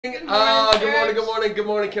Good Good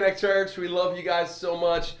morning, Connect Church. We love you guys so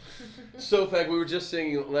much. So thankful. We were just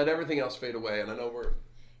singing "Let Everything Else Fade Away," and I know we're.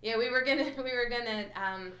 Yeah, we were gonna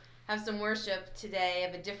have some worship today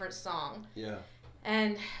of a different song. Yeah.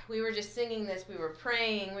 And we were just singing this. We were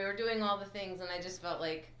praying. We were doing all the things, and I just felt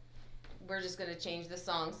like we're just gonna change the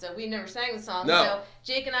song. So we never sang the song. No. So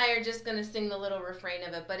Jake and I are just gonna sing the little refrain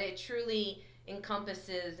of it, but it truly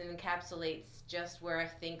encompasses and encapsulates just where I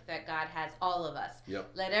think that God has all of us.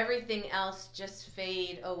 Yep. Let everything else just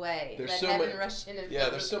fade away. There's Let so heaven many- rush in and Yeah,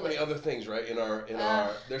 fill there's this so many place. other things, right?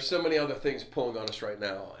 There's so many other things pulling on us right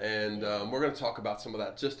now, and we're going to talk about some of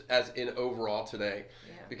that just as in overall today,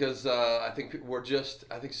 Yeah. because I think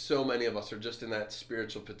I think so many of us are just in that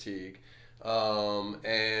spiritual fatigue, and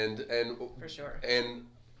For sure. and.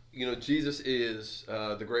 You know, Jesus is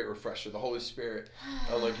the great refresher. The Holy Spirit,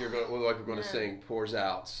 like we're going to sing, pours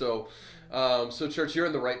out. So, church, you're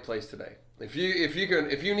in the right place today. If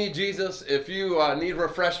you need Jesus, if you need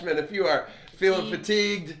refreshment, if you are feeling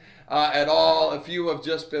fatigued at all, if you have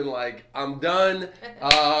just been like, I'm done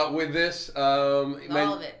with this, all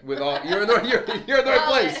of it. You're in the right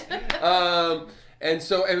place. And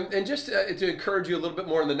just to encourage you a little bit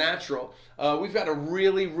more in the natural, we've got a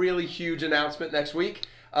really, really huge announcement next week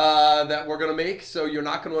that we're going to make. So you're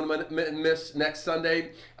not going to want to miss next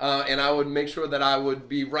Sunday. And I would make sure that I would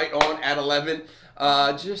be right on at 11.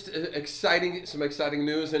 Some exciting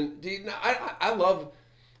news. And I love,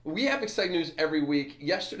 we have exciting news every week.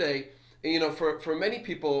 Yesterday, you know, for many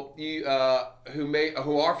people who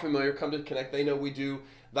are familiar, come to Connect, they know we do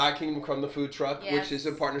Thy Kingdom Come, the food truck, Yes. which is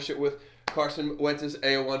in partnership with Carson Wentz's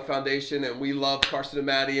AO1 Foundation, and we love Carson and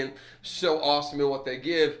Maddie, and so awesome in what they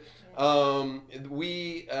give.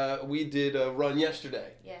 We did a run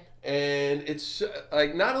yesterday. Yeah. And it's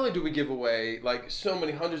like, not only do we give away like so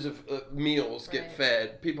many hundreds of meals get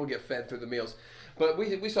fed, people get fed through the meals, but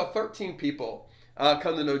we saw 13 people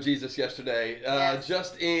come to know Jesus yesterday, Yes.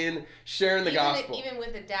 just in sharing the gospel. Even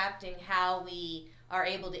with adapting how we are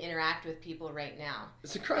able to interact with people right now.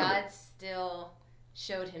 It's incredible. God still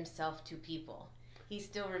showed himself to people. He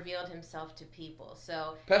still revealed himself to people.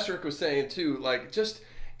 So Pastor Rick was saying too, like just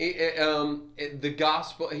the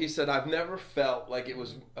gospel. He said, "I've never felt like it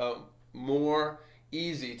was more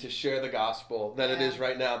easy to share the gospel than it is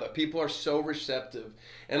right now. That people are so receptive,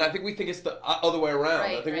 and I think we think it's the other way around.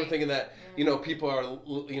 I think we're thinking that people are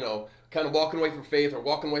kind of walking away from faith or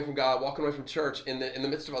walking away from God, walking away from church in the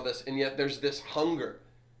midst of all this, and yet there's this hunger.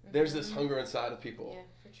 There's this hunger inside of people. Yeah,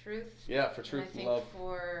 for truth. Yeah, for truth And I and love. think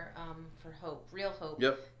for hope, real hope.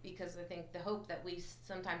 Yep. Because I think the hope that we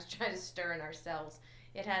sometimes try to stir in ourselves,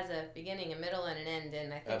 it has a beginning, a middle, and an end.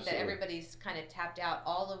 And I think that everybody's kind of tapped out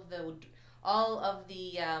all of the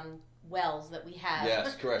wells that we have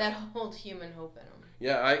that hold human hope in them.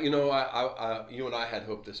 Yeah, you and I had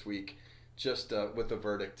hope this week, just with the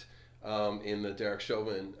verdict in the Derek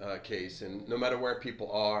Chauvin case, and no matter where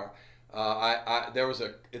people are,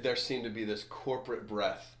 there seemed to be this corporate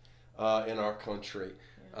breath in our country.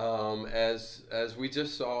 As we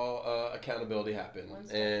just saw accountability happen,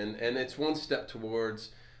 and it's one step towards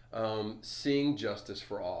seeing justice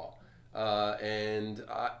for all, and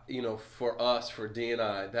for us, for D and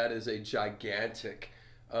I, that is a gigantic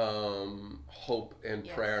hope and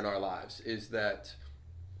prayer in our lives, is that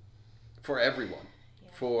for everyone,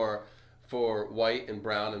 for white and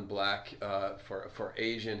brown and black, for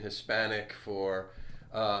Asian, Hispanic, for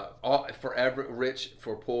every rich,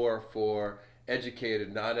 for poor, for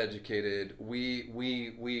educated, not educated,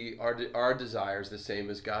 our desire is the same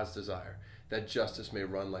as God's desire, that justice may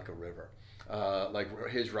run like a river, like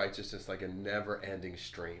His righteousness like a never-ending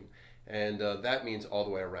stream, and that means all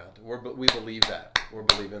the way around. We believe that. We're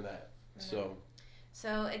believing that.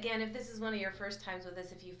 So again, if this is one of your first times with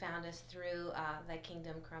us, if you found us through the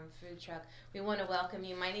Kingdom Come food truck, we want to welcome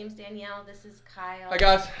you. My name's Danielle. This is Kyle. Hi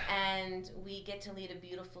guys. And we get to lead a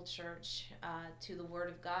beautiful church to the Word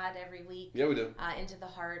of God every week. Yeah, we do. Into the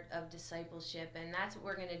heart of discipleship, and that's what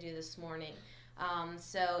we're going to do this morning.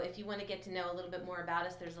 So if you want to get to know a little bit more about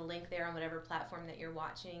us, there's a link there on whatever platform that you're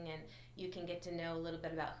watching, and you can get to know a little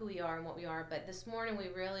bit about who we are and what we are. But this morning, we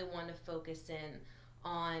really want to focus in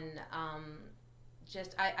on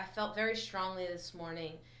I felt very strongly this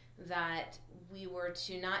morning that we were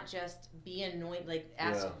to not just be anointed, like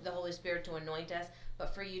ask the Holy Spirit to anoint us,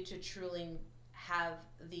 but for you to truly have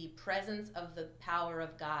the presence of the power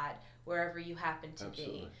of God wherever you happen to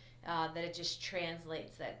be. That it just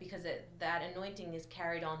translates that, because that anointing is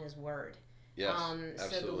carried on His Word. Yes,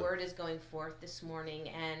 so the Word is going forth this morning,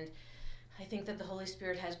 and I think that the Holy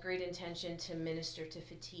Spirit has great intention to minister to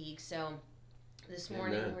fatigue. So this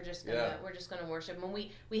morning. Amen. We're just gonna worship. When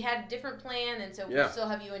we had a different plan, and so we still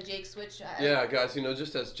have you and Jake switch. Yeah, guys,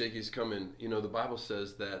 just as Jakey's coming, the Bible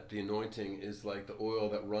says that the anointing is like the oil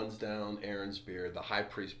that runs down Aaron's beard, the high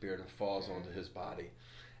priest's beard, and falls onto his body.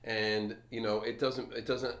 And it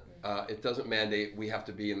doesn't mandate we have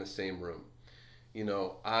to be in the same room.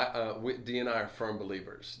 Dee and I are firm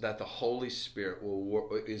believers that the Holy Spirit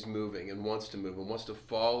is moving and wants to move and wants to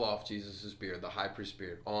fall off Jesus' beard, the high priest's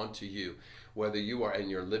beard, onto you. Whether you are in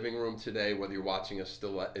your living room today, whether you're watching us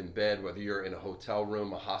still in bed, whether you're in a hotel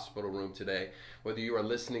room, a hospital room today, whether you are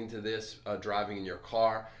listening to this driving in your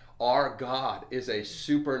car, our God is a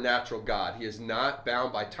supernatural God. He is not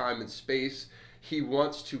bound by time and space. He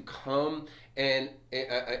wants to come and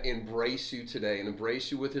embrace you today and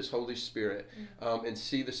embrace you with his Holy Spirit, and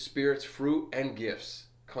see the Spirit's fruit and gifts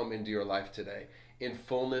come into your life today in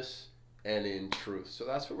fullness and in truth. So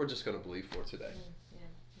that's what we're just going to believe for today.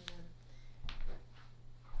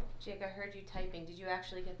 Jake, I heard you typing. Did you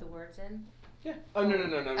actually get the words in? Yeah. Oh, no.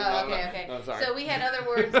 Oh, okay. No, sorry. So we had other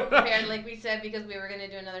words prepared, like we said, because we were going to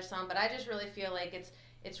do another song. But I just really feel like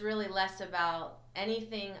it's really less about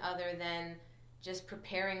anything other than just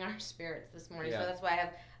preparing our spirits this morning. Yeah. So that's why I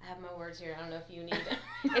have my words here. I don't know if you need it.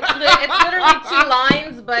 It's literally 2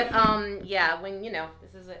 lines, but when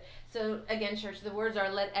this is it. So again, church, the words are,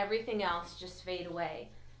 let everything else just fade away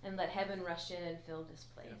and let heaven rush in and fill this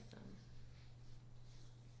place.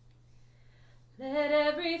 Let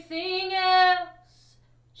everything else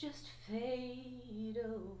just fade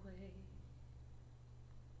away.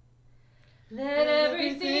 Let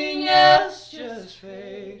everything else just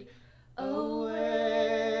fade away.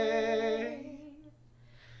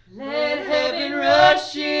 Let heaven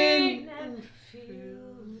rush in and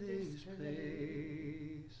fill this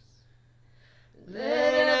place.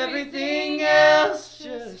 Let everything else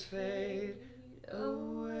just fade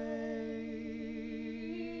away.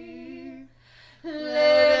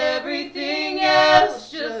 Let everything else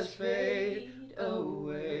just fade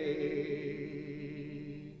away.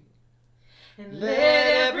 And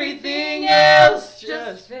let everything else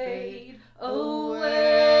just fade away.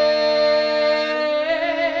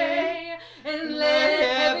 And let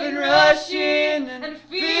heaven rush in and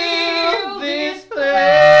fill this place.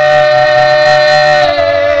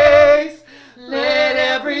 Let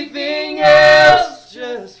everything else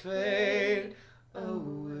just fade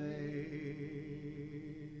away.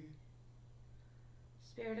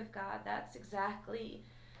 Spirit of God, that's exactly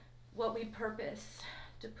what we purpose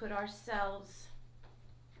to put ourselves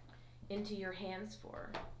into your hands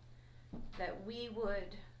for. That we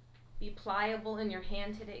would be pliable in your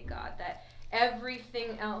hand today, God. That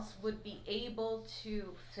everything else would be able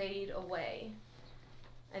to fade away.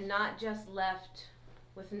 And not just left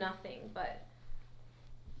with nothing, but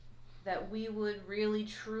that we would really,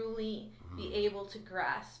 truly be able to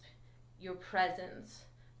grasp your presence,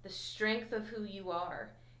 the strength of who you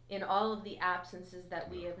are in all of the absences that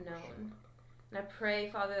we have known. And I pray,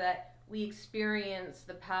 Father, that we experience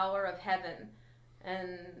the power of heaven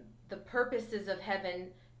and the purposes of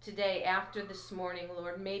heaven today after this morning,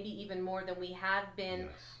 Lord, maybe even more than we have been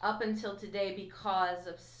up until today because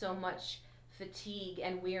of so much fatigue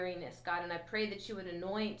and weariness, God. And I pray that you would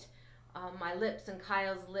anoint my lips and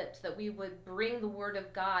Kyle's lips, that we would bring the word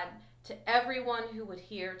of God to everyone who would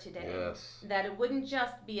hear today. That it wouldn't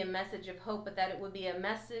just be a message of hope, but that it would be a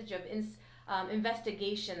message of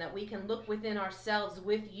investigation, that we can look within ourselves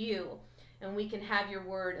with you and we can have your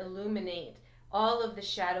word illuminate all of the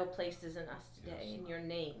shadow places in us today. In your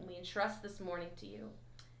name, we entrust this morning to you.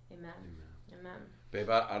 Amen. Babe,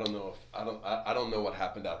 I don't know I don't know what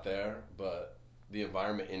happened out there, but the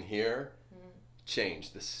environment in here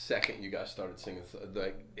changed the second you guys started singing.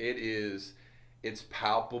 Like it's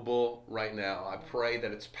palpable right now. I pray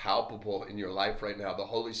that it's palpable in your life right now. The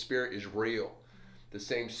Holy Spirit is real. The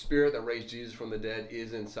same Spirit that raised Jesus from the dead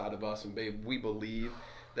is inside of us. And babe, we believe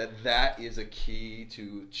that is a key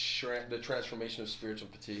to the transformation of spiritual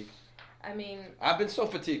fatigue. I mean, I've been so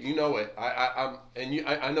fatigued. You know it.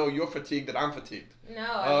 I know you're fatigued. That I'm fatigued. No,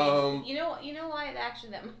 I mean, you know why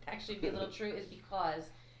that might actually be a little true is because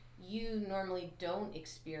you normally don't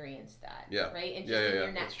experience that. Yeah. Right. And just in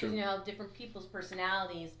your that's true. You know how different people's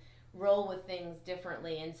personalities roll with things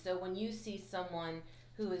differently, and so when you see someone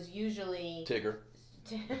who is usually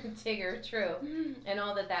Tigger, true, and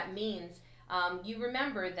all that means, you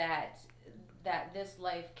remember that this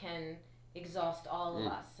life can exhaust all of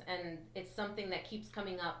us, and it's something that keeps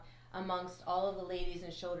coming up amongst all of the ladies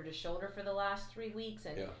in Shoulder to Shoulder for the last 3 weeks,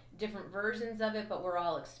 and different versions of it, but we're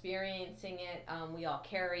all experiencing it. We all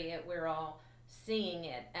carry it. We're all seeing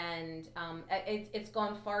it, and it's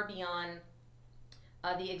gone far beyond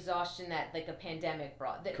the exhaustion that like a pandemic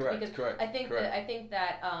brought. Correct. Because Correct. I think correct.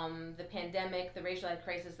 that the pandemic, the racial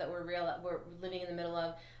crisis that we're living in the middle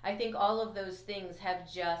of, I think all of those things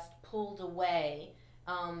have just pulled away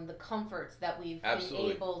the comforts that we've Absolutely.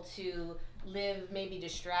 been able to live, maybe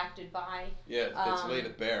distracted by. Yeah, it's laid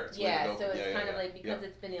it bare. It's laid it Yeah, open. so it's yeah, kind of yeah, like because yeah.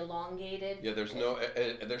 it's been elongated. Yeah, there's no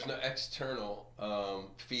external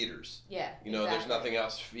feeders. Yeah, You know, exactly. there's nothing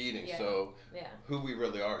else feeding. Yeah. So Yeah. who we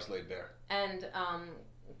really are is laid bare. And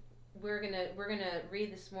we're gonna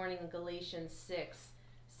read this morning in Galatians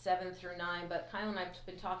 6:7-9. But Kyle and I've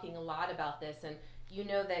been talking a lot about this, and you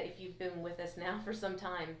know that if you've been with us now for some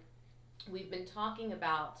time, we've been talking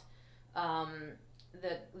about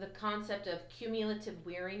the concept of cumulative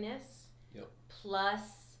weariness Yep.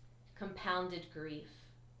 plus compounded grief.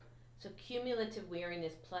 So cumulative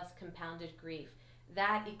weariness plus compounded grief,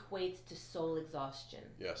 that equates to soul exhaustion.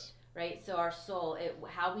 Yes. Right? So our soul,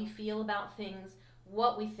 how we feel about things,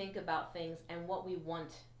 what we think about things, and what we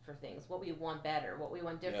want for things, what we want better, what we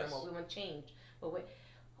want different, Yes. what we want changed,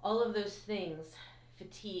 all of those things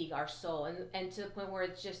fatigue our soul, and to the point where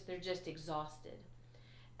they're just exhausted.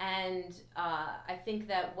 And I think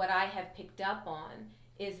that what I have picked up on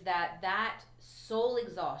is that soul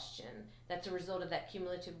exhaustion that's a result of that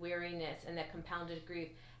cumulative weariness and that compounded grief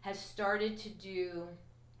has started to do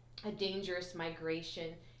a dangerous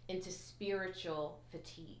migration into spiritual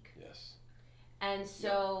fatigue. Yes. And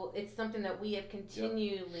so it's something that we have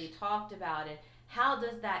continually talked about. And how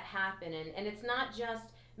does that happen? And it's not just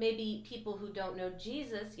maybe people who don't know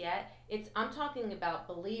Jesus yet. I'm talking about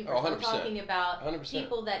believers. Oh, 100%. I'm talking about 100%.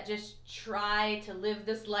 people that just try to live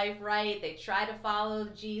this life right. They try to follow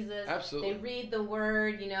Jesus. Absolutely. They read the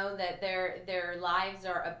word, that their lives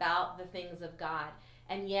are about the things of God.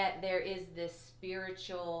 And yet there is this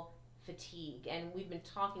spiritual fatigue. And we've been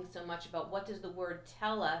talking so much about what does the word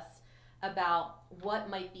tell us about what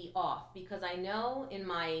might be off. Because I know in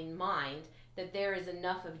my mind that there is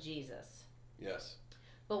enough of Jesus. Yes.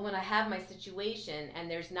 But when I have my situation and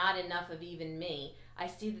there's not enough of even me, I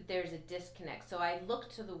see that there's a disconnect. So I look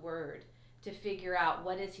to the word to figure out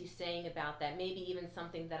what is he saying about that, maybe even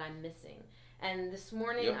something that I'm missing. And this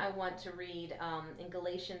morning I want to read in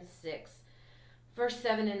Galatians 6, verse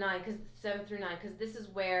 7-9, 7-9, because this is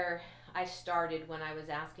where I started when I was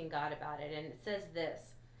asking God about it. And it says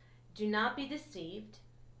this: "Do not be deceived.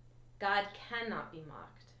 God cannot be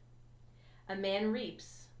mocked. A man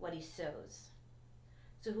reaps what he sows.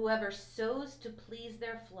 So whoever sows to please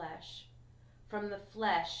their flesh, from the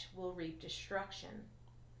flesh will reap destruction.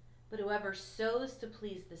 But whoever sows to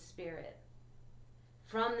please the Spirit,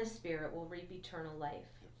 from the Spirit will reap eternal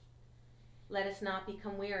life. Let us not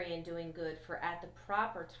become weary in doing good, for at the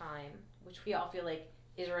proper time," which we all feel like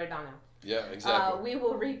is right about now, Yeah, exactly. "we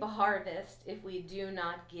will reap a harvest if we do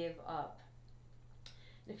not give up."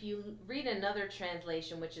 If you read another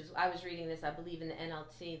translation, which is, I was reading this, I believe in the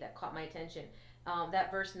NLT, that caught my attention.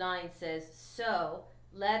 That verse 9 says, "So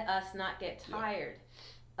let us not get tired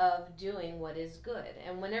of doing what is good."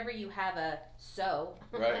 And whenever you have a "so,"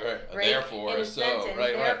 Right. right, Therefore, in a so, sentence,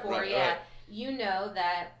 right, therefore, right. you know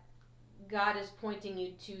that God is pointing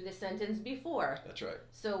you to the sentence before. That's right.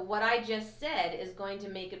 So what I just said is going to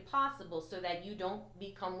make it possible so that you don't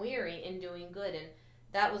become weary in doing good. And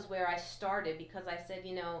that was where I started, because I said,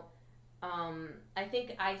 I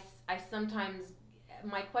think I sometimes,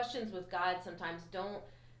 my questions with God sometimes don't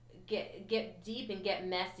get deep and get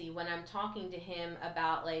messy when I'm talking to him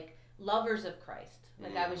about like lovers of Christ.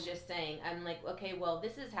 Like I was just saying, I'm like, okay, well,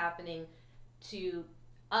 this is happening to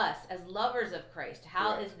us as lovers of Christ.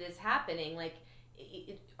 How is this happening? Like,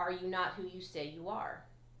 are you not who you say you are?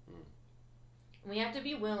 We have to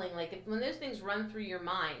be willing, like when those things run through your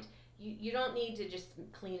mind, you don't need to just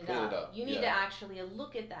clean it up. You need to actually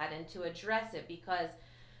look at that and to address it, because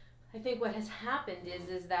I think what has happened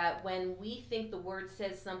is that when we think the word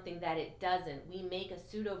says something that it doesn't, we make a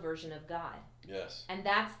pseudo version of God. Yes. And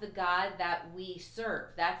that's the God that we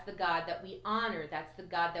serve. That's the God that we honor. That's the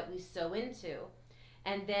God that we sow into.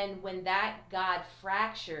 And then when that God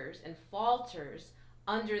fractures and falters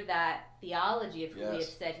under that theology of who we have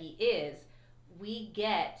said he is, we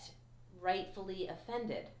get rightfully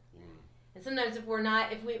offended. And sometimes if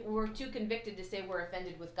we're too convicted to say we're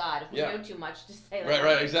offended with God, if we know too much to say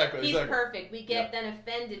like, exactly, he's perfect, we get then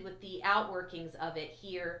offended with the outworkings of it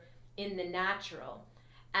here in the natural.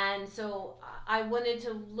 And so I wanted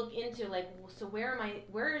to look into like, so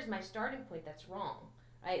where is my starting point that's wrong,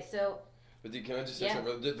 right? So. But can I just say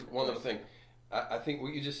something? One other thing. I think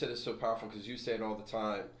what you just said is so powerful, because you say it all the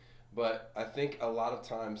time. But I think a lot of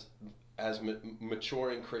times as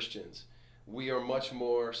maturing Christians, we are much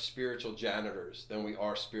more spiritual janitors than we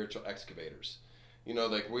are spiritual excavators. You know,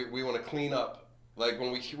 like we want to clean up. Like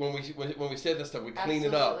when we say this stuff, we clean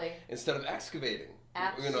it up instead of excavating.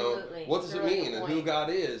 Absolutely. You know, what does it mean and who God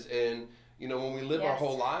is? And you know, when we live our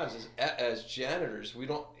whole lives as janitors, we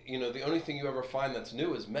don't. You know, the only thing you ever find that's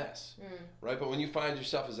new is mess, right? But when you find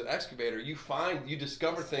yourself as an excavator, you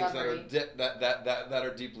discover things that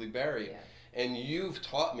are deeply buried. Yeah. And you've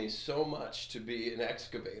taught me so much to be an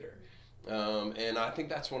excavator, and I think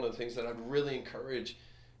that's one of the things that I'd really encourage,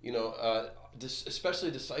 you know,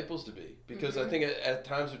 especially disciples to be, because I think at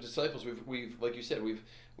times with disciples, we've like you said,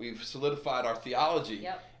 we've solidified our theology,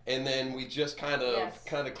 and then we just kind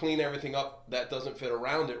of clean everything up that doesn't fit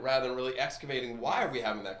around it, rather than really excavating why are we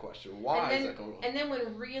having that question, why is that going on? And then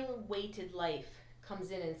when real weighted life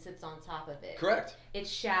comes in and sits on top of it, correct, it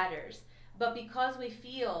shatters. But because we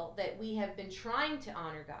feel that we have been trying to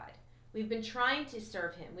honor God, we've been trying to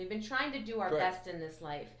serve Him, we've been trying to do our best in this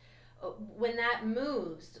life, when that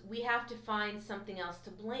moves, we have to find something else to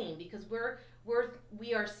blame, because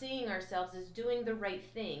we are seeing ourselves as doing the right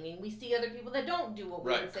thing, and we see other people that don't do what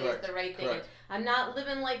we would say is the right thing. I'm not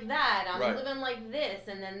living like that. I'm living like this,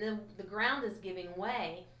 and then the ground is giving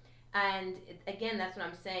way. And again, that's what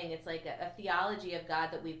I'm saying. It's like a theology of God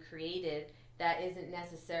that we've created that isn't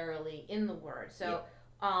necessarily in the Word. So,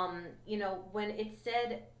 you know, when it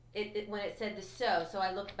said the so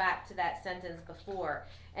I looked back to that sentence before,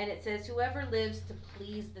 and it says, whoever lives to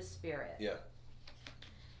please the Spirit. Yeah.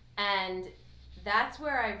 And that's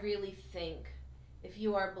where I really think, if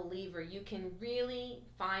you are a believer, you can really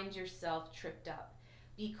find yourself tripped up.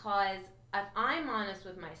 Because if I'm honest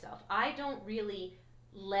with myself, I don't really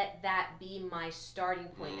let that be my starting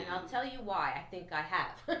point. And I'll tell you why I think I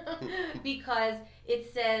have. Because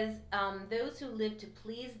it says, those who live to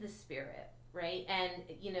please the Spirit, right? And,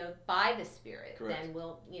 you know, by the Spirit, then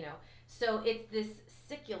we'll, you know. So it's this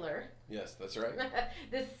secular. Yes, that's right.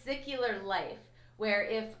 This secular life where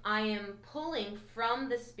if I am pulling from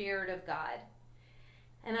the Spirit of God,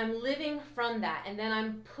 and I'm living from that, and then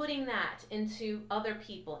I'm putting that into other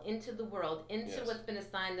people, into the world, into what's been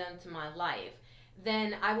assigned unto my life,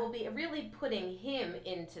 then I will be really putting Him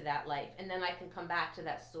into that life, and then I can come back to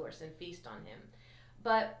that source and feast on Him.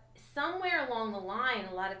 But somewhere along the line,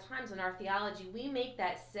 a lot of times in our theology, we make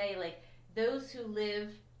that say, like, those who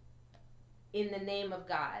live in the name of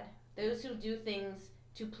God, those who do things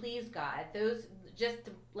to please God, those just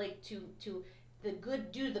to, like, to the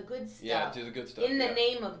good, do the good stuff. Yeah, do the good stuff. In the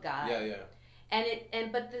name of God. Yeah.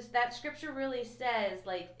 But that scripture really says,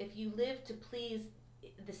 like, if you live to please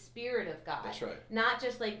the Spirit of God. That's right. Not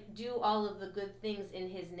just like do all of the good things in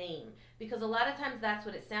His name. Because a lot of times that's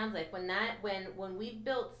what it sounds like when we've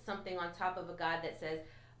built something on top of a God that says,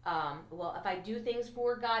 well, if I do things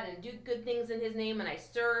for God and do good things in His name and I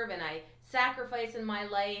serve and I sacrifice in my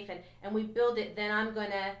life and we build it, then I'm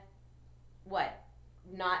gonna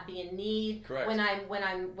not be in need. Correct. When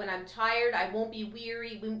I'm tired, I won't be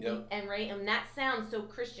weary. And that sounds so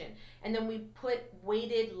Christian. And then we put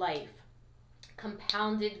weighted life,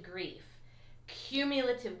 compounded grief,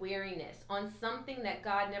 cumulative weariness on something that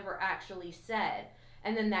God never actually said,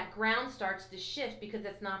 and then that ground starts to shift because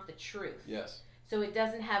it's not the truth. Yes. So it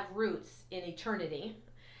doesn't have roots in eternity,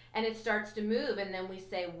 and it starts to move, and then we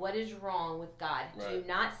say, what is wrong with God? Right. Do you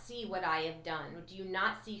not see what I have done? Do you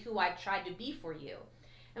not see who I've tried to be for you?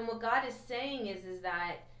 And what God is saying is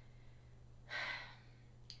that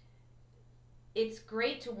it's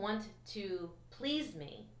great to want to please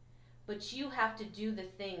me, but you have to do the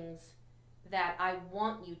things that I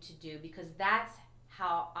want you to do, because that's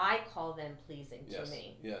how I call them pleasing to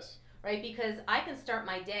me. Yes. Right? Because I can start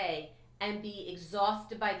my day and be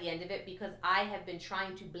exhausted by the end of it because I have been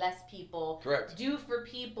trying to bless people, correct, do for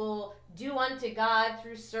people, do unto God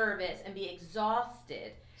through service, and be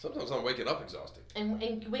exhausted. Sometimes I'm waking up exhausted. And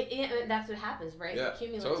that's what happens, right? Yeah, the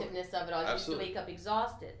cumulativeness of it all. You used to wake up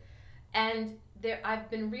exhausted. And I've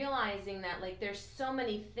been realizing that, like, there's so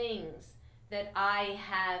many things that I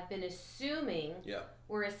have been assuming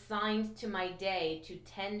were assigned to my day to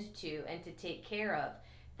tend to and to take care of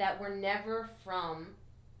that were never from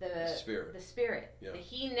the Spirit. Yeah. That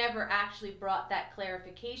He never actually brought that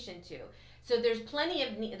clarification to. So there's plenty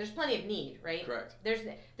of need. There's plenty of need, right? Correct.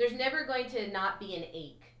 There's never going to not be an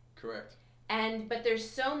ache. Correct. But there's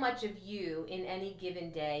so much of you in any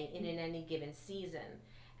given day and in any given season.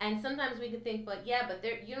 And sometimes we could think, but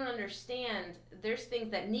you don't understand. There's things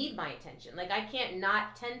that need my attention. Like, I can't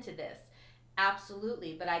not tend to this.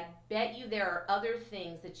 Absolutely. But I bet you there are other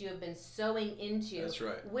things that you have been sowing into. That's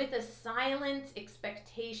right. With a silent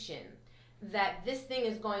expectation that this thing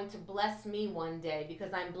is going to bless me one day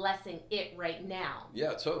because I'm blessing it right now.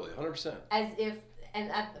 Yeah, totally. 100%. As if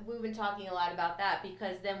and we've been talking a lot about that,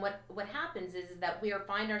 because then what happens is that we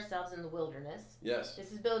find ourselves in the wilderness. Yes.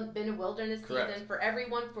 This has been a wilderness Correct. season for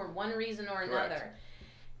everyone for one reason or another. Correct.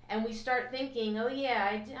 And we start thinking, oh yeah,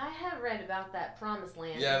 I have read about that promised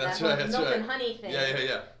land. Yeah, and that's that right. That's milk right. and honey thing.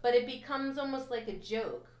 Yeah. But it becomes almost like a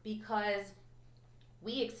joke, because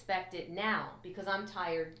we expect it now, because I'm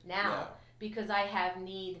tired now, because I have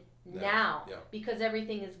need now, because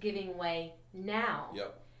everything is giving way now.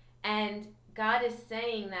 Yep. And God is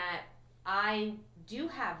saying that I do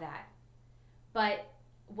have that, but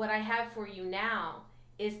what I have for you now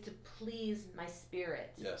is to please my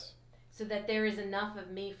spirit. Yes. So that there is enough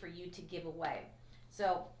of me for you to give away.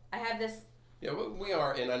 So I have this. Yeah, we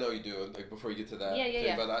are, and I know you do. Like, before you get to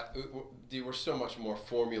that, But we're so much more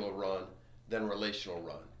formula run than relational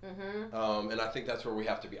run. Mm-hmm. And I think that's where we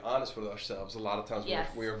have to be honest with ourselves. A lot of times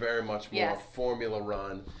Yes. we are very much more formula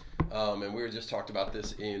run. And we were just talked about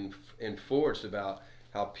this in Forged, about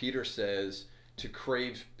how Peter says to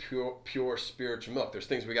crave pure spiritual milk. There's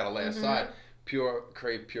things we got to lay aside.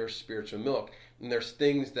 Crave pure spiritual milk. And there's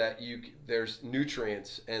things that there's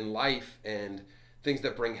nutrients and life and things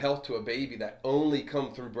that bring health to a baby that only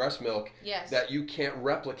come through breast milk. Yes. That you can't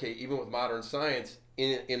replicate even with modern science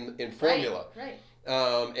in formula. Right.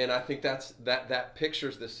 And I think that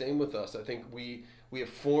picture's the same with us. I think we have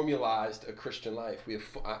formalized a Christian life.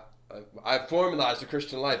 I've formalized a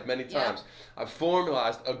Christian life many times. I've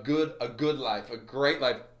formalized a good life, a great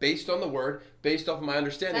life, based on the Word, based off of my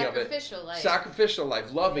understanding of it. Sacrificial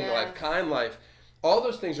life, loving life, kind life. All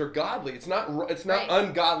those things are godly. It's not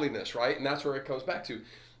ungodliness, right? And that's where it comes back to.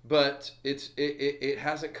 But it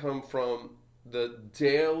hasn't come from the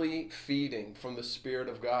daily feeding from the Spirit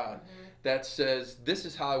of God that says, this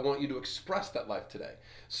is how I want you to express that life today.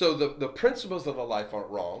 So the principles of the life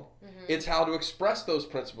aren't wrong. It's how to express those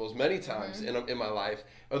principles many times in my life,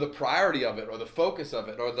 or the priority of it, or the focus of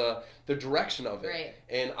it, or the direction of it. Right.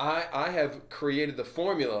 And I have created the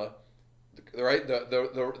formula, right?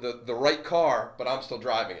 The right car, but I'm still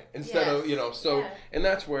driving it instead of, and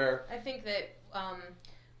that's where I think that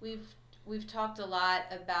we've talked a lot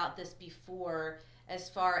about this before, as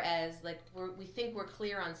far as like we think we're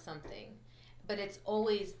clear on something, but it's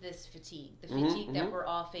always this fatigue, that we're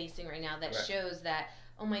all facing right now, that shows that,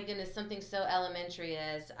 oh my goodness, something so elementary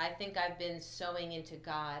as I think I've been sowing into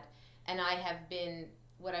God, and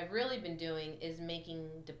what I've really been doing is making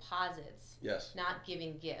deposits, not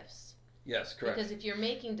giving gifts. Yes, correct. Because if you're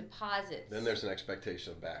making deposits, then there's an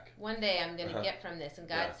expectation back. One day I'm going to get from this, and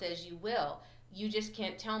God says you will. You just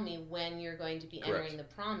can't tell me when you're going to be entering the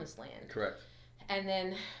promised land. Correct. And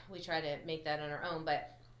then we try to make that on our own.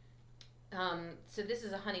 But so this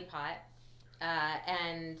is a honey pot,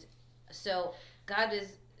 and so God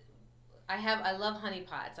is. I love honey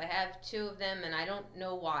pots. I have 2 of them, and I don't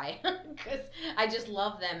know why, because I just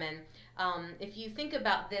love them. And if you think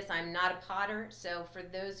about this, I'm not a potter, so for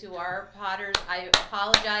those who are potters, I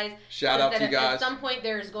apologize. Shout out to you guys. At some point,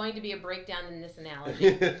 there is going to be a breakdown in this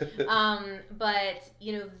analogy. But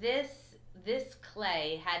this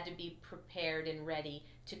clay had to be prepared and ready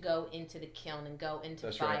to go into the kiln and go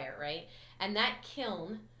into fire, right? And that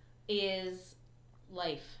kiln is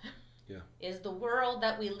life. Is the world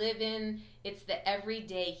that we live in. It's the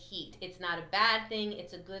everyday heat. It's not a bad thing,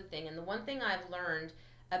 it's a good thing. And the one thing I've learned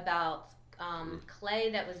about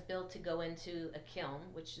clay that was built to go into a kiln,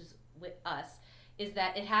 which is with us, is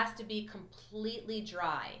that it has to be completely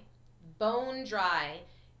dry, bone dry,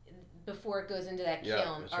 before it goes into that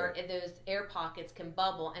kiln, or those air pockets can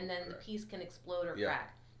bubble, and then the piece can explode or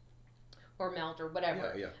crack or melt or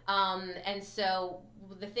whatever. And so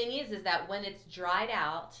the thing is that when it's dried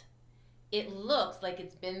out, it looks like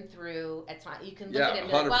it's been through a time. You can look at it and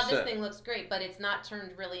be like, wow, this thing looks great, but it's not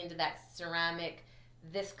turned really into that ceramic,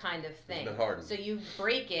 this kind of thing. It's been hardened. So you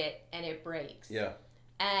break it and it breaks. Yeah.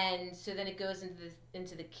 And so then it goes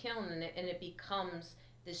into the kiln, and it becomes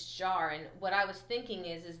this jar. And what I was thinking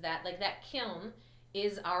is that like that kiln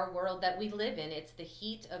is our world that we live in. It's the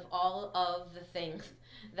heat of all of the things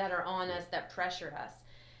that are on us, that pressure us.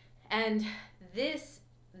 And this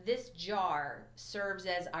jar serves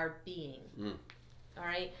as our being. All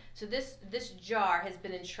right, so this jar has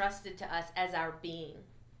been entrusted to us as our being,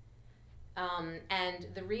 and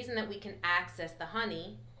the reason that we can access the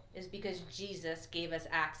honey is because Jesus gave us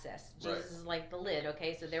access. Jesus is like the lid.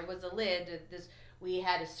 Okay, so there was a lid. We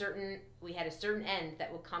had a certain end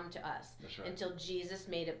that would come to us until Jesus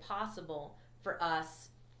made it possible for us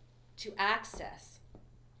to access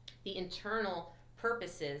the internal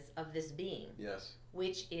purposes of this being. Yes.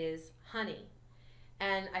 Which is honey.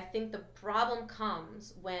 And I think the problem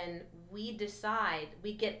comes when we decide,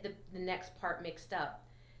 we get the next part mixed up,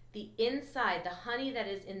 the inside, the honey that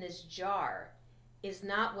is in this jar, is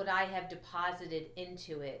not what I have deposited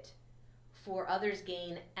into it for others'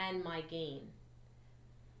 gain and my gain.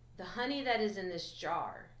 The honey that is in this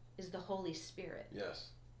jar is the Holy Spirit. Yes.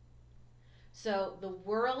 So the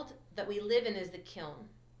world that we live in is the kiln,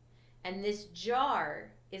 and this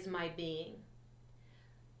jar is my being.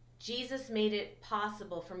 Jesus made it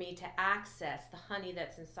possible for me to access the honey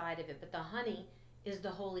that's inside of it, but the honey is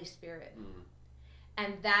the Holy Spirit. Mm.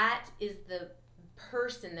 And that is the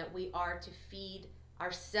person that we are to feed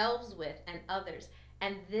ourselves with and others.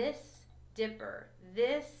 And this dipper,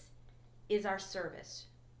 this is our service.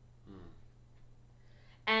 Mm.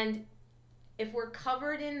 And if we're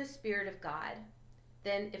covered in the Spirit of God,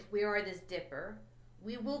 then if we are this dipper,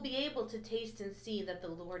 we will be able to taste and see that the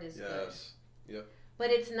Lord is good. Yes. Yep. But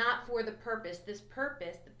it's not for the purpose. The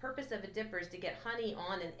purpose of a dipper is to get honey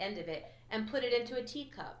on an end of it and put it into a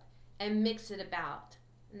teacup and mix it about.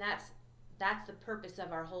 And that's the purpose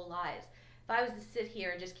of our whole lives. If I was to sit here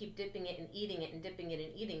and just keep dipping it and eating it and dipping it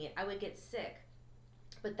and eating it, I would get sick.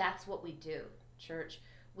 But that's what we do, church.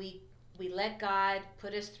 We let God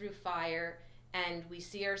put us through fire, and we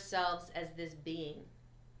see ourselves as this being.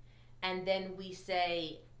 And then we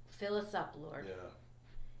say, fill us up, Lord. Yeah.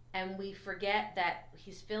 And we forget that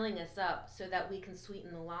he's filling us up so that we can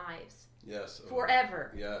sweeten the lives Yes.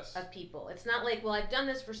 forever Yes. of people. It's not like, well, I've done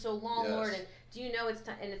this for so long, Yes. Lord, and do you know it's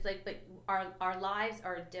time? And it's like, but our lives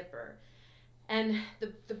are a dipper. And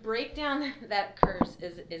the breakdown that occurs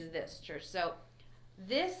is this, church. So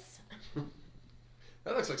this...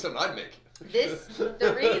 That looks like something I'd make.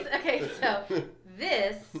 The reason... Okay, so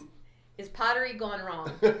this is pottery gone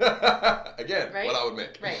wrong. Again, right? what I would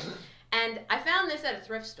make. Right. And I found this at a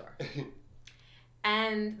thrift store.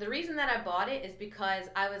 And the reason that I bought it is because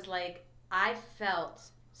I was like, I felt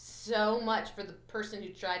so much for the person who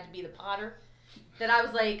tried to be the potter that I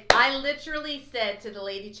was like, I literally said to the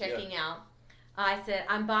lady checking out, I said,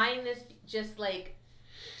 I'm buying this just like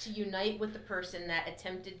to unite with the person that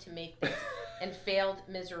attempted to make this and failed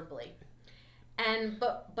miserably. And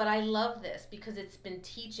but I love this because it's been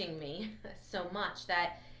teaching me so much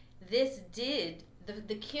that this did...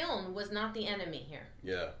 The kiln was not the enemy here.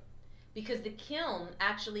 Yeah. Because the kiln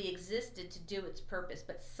actually existed to do its purpose.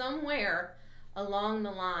 But somewhere along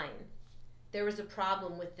the line, there was a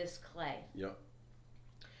problem with this clay. Yep.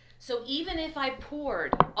 So even if I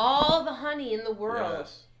poured all the honey in the world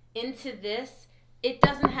Yes. into this, it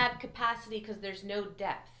doesn't have capacity because there's no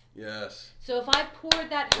depth. Yes. So if I poured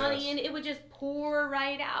that honey in, it would just pour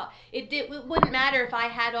right out. It wouldn't matter if I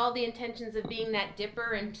had all the intentions of being that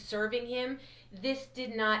dipper and serving him. This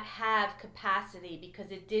did not have capacity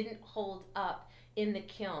because it didn't hold up in the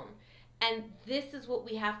kiln. And this is what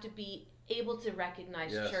we have to be able to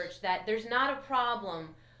recognize, Yes. church, that there's not a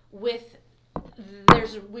problem with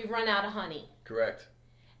we've run out of honey. Correct.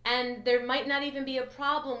 And there might not even be a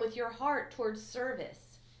problem with your heart towards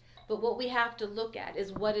service. But what we have to look at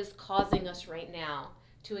is what is causing us right now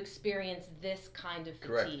to experience this kind of fatigue.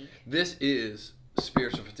 Correct. This is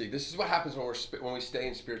spiritual fatigue. This is what happens when we stay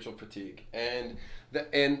in spiritual fatigue. And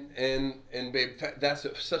babe, that's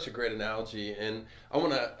such a great analogy. And I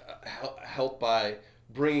want to help by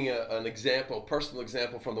bringing an example, a personal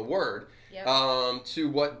example from the Word, Yep. to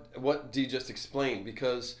what Dee just explained.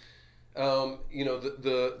 Because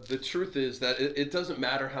the truth is that it doesn't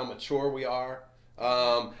matter how mature we are.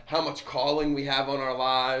 How much calling we have on our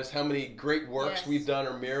lives, how many great works Yes. we've done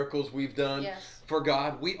or miracles we've done for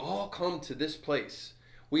God. We all come to this place.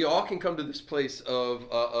 We all can come to this place of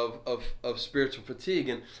spiritual fatigue.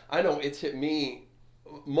 And I know it's hit me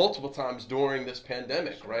multiple times during this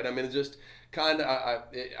pandemic, Sure. right? I mean, it just kind of,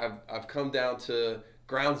 I've come down to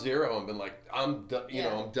ground zero and been like, I'm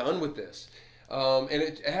done with this. And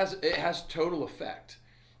it has total effect.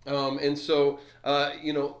 And so,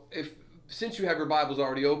 since you have your Bibles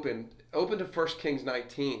already open to 1 Kings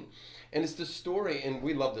 19. And it's the story, and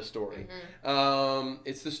we love this story. Mm-hmm.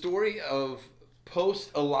 It's the story of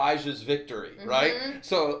post-Elijah's victory, Mm-hmm. right?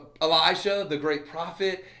 So Elijah, the great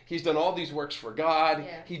prophet, he's done all these works for God.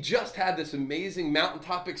 Yeah. He just had this amazing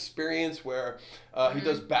mountaintop experience where he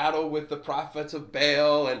does battle with the prophets of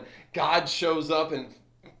Baal, and God shows up and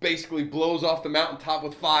basically blows off the mountaintop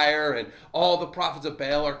with fire, and all the prophets of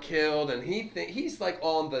Baal are killed, and he's like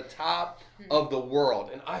on the top of the world.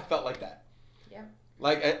 And I felt like that. Yeah.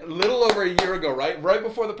 Like a little over a year ago, right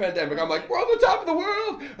before the pandemic, I'm like, we're on the top of the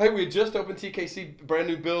world. Like we had just opened TKC, brand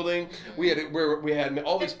new building. We had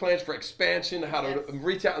all these plans for expansion, how to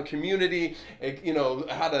reach out in community, you know,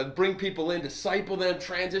 how to bring people in, disciple them,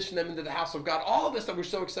 transition them into the house of God. All of this stuff. We're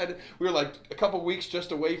so excited. We were like a couple weeks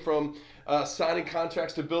just away from signing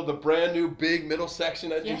contracts to build the brand new big middle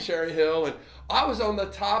section in Cherry Hill, and I was on the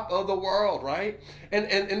top of the world, right?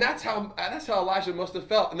 And that's how Elijah must have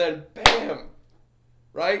felt. And then bam.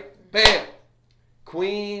 Right? Bam!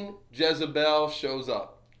 Queen Jezebel shows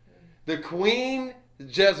up. The Queen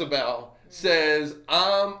Jezebel says,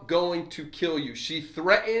 I'm going to kill you. She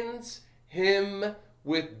threatens him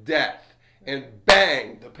with death. And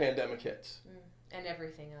bang, the pandemic hits. And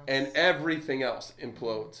everything else. And everything else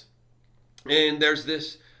implodes. And there's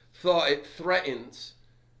this thought, it threatens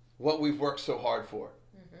what we've worked so hard for.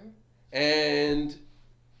 And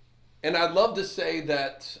I'd love to say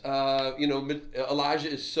that, Elijah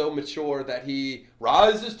is so mature that he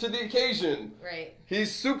rises to the occasion. Right.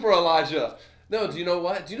 He's super Elijah. No, do you know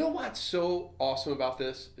what? Do you know what's so awesome about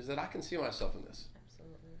this? Is that I can see myself in this.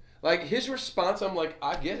 Absolutely. Like his response, I'm like,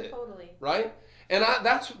 I get it. Totally. Right? And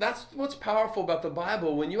that's what's powerful about the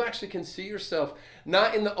Bible, when you actually can see yourself,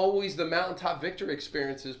 not in always the mountaintop victory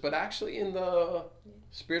experiences, but actually in the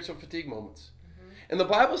spiritual fatigue moments. And the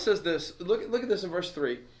Bible says this, look at this in verse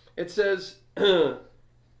 3. It says, then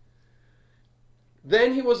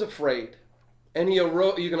he was afraid, and he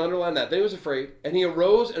arose. You can underline that. Then he was afraid, and he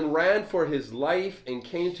arose and ran for his life and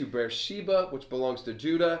came to Beersheba, which belongs to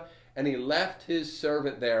Judah, and he left his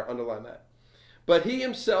servant there. Underline that. But he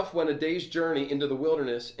himself went a day's journey into the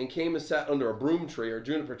wilderness and came and sat under a broom tree or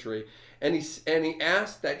juniper tree, and he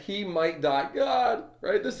asked that he might die. God,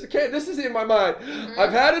 right? This is in my mind.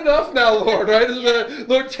 I've had enough now, Lord. Right?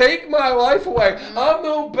 Lord, take my life away. I'm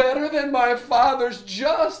no better than my fathers.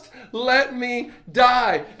 Just let me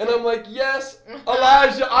die. And I'm like, yes,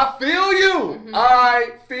 Elijah, I feel you.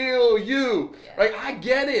 I feel you. Right? I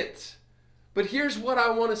get it. But here's what I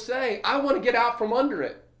want to say. I want to get out from under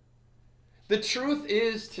it. The truth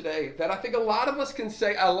is today that I think a lot of us can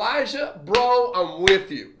say, Elijah, bro, I'm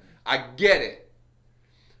with you. I get it.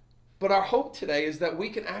 But our hope today is that we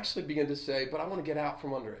can actually begin to say, but I want to get out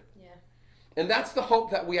from under it. Yeah. And that's the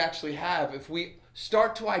hope that we actually have if we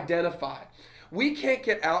start to identify. We can't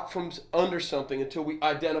get out from under something until we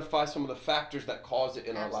identify some of the factors that cause it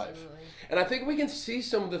in our life. And I think we can see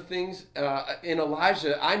some of the things in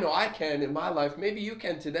Elijah. I know I can in my life. Maybe you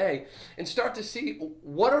can today. And start to see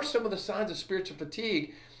what are some of the signs of spiritual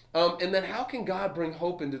fatigue. And then how can God bring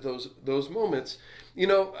hope into those moments? You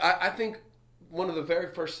know, I think one of the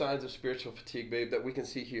very first signs of spiritual fatigue, babe, that we can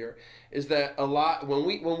see here is that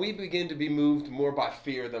when we begin to be moved more by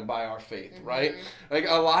fear than by our faith, right? Like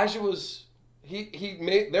Elijah was...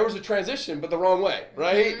 there was a transition, but the wrong way,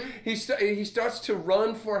 right? He starts to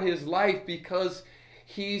run for his life because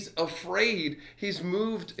he's afraid. He's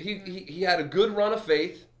moved. He had a good run of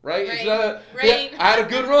faith, right? I had a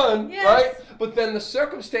good run, yes. Right? But then the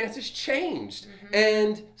circumstances changed,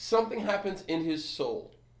 and something happens in his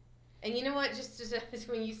soul. And you know what? Just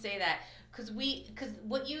when you say that, because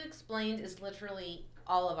what you explained is literally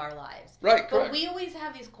all of our lives. Right, but correct. we always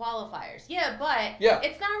have these qualifiers. But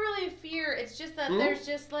it's not really fear. It's just that there's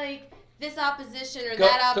just like this opposition or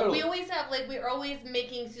that totally. We always have we're always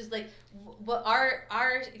making excuses but our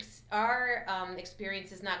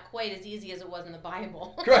experience is not quite as easy as it was in the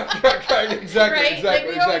Bible. Correct. Exactly. Right?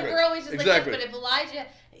 Exactly. We're always just but if Elijah,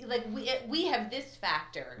 we have this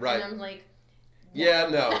factor. Right. And I'm like,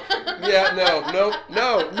 no.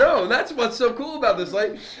 That's what's so cool about this.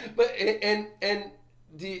 But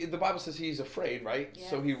the Bible says he's afraid, right? Yes.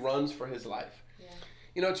 So he runs for his life. Yeah.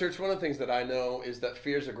 You know, church, one of the things that I know is that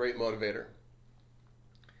fear is a great motivator.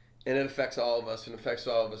 And it affects all of us, and affects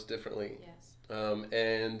all of us differently. Yes.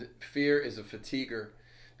 And fear is a fatiguer.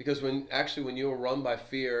 Because when you are run by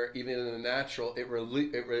fear, even in the natural,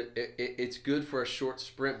 it's good for a short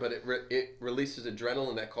sprint, but it releases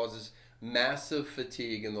adrenaline that causes massive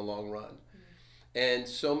fatigue in the long run. And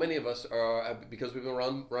so many of us are, because we've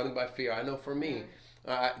been running by fear. I know for me,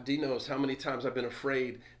 Dee knows how many times I've been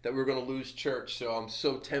afraid that we're going to lose church, so I'm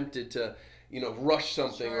so tempted to, rush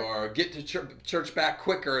something or get to church back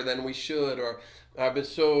quicker than we should, or I've been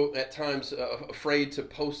so at times afraid to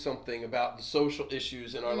post something about the social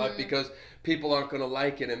issues in our life because people aren't going to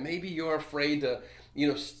like it, and maybe you're afraid to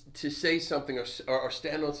say something or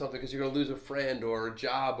stand on something because you're going to lose a friend or a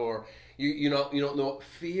job, or you don't know.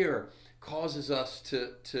 Fear causes us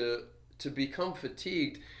to become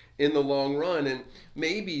fatigued in the long run. And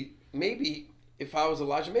maybe if I was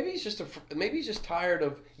Elijah, maybe he's just tired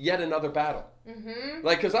of yet another battle. Mm-hmm.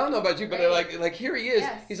 Like, because I don't know about you, but Right. like here he is.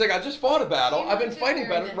 Yes. He's like, I just fought a battle. I've been Cumulative fighting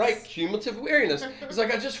battle. weariness. Right, cumulative weariness. He's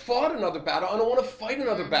like, I just fought another battle. I don't want to fight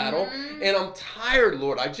another battle. And I'm tired,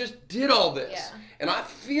 Lord. I just did all this. Yeah. And I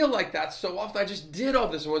feel like that so often. I just did all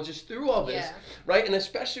this and went just through all this. Yeah. Right? And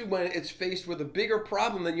especially when it's faced with a bigger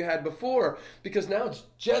problem than you had before, because now it's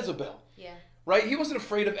Jezebel. Yeah. Right? He wasn't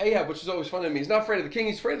afraid of Ahab, which is always funny to me. He's not afraid of the king.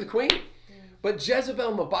 He's afraid of the queen. But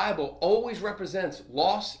Jezebel in the Bible always represents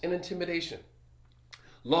loss and intimidation.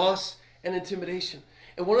 Loss and intimidation.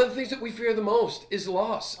 And one of the things that we fear the most is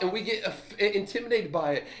loss. And we get intimidated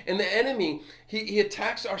by it. And the enemy, he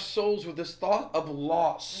attacks our souls with this thought of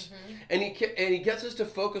loss. And he gets us to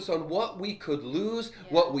focus on what we could lose,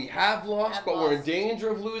 what we have lost, what we're in danger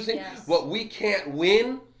of losing, what we can't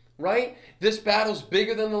win. Right? This battle's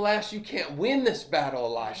bigger than the last. You can't win this battle,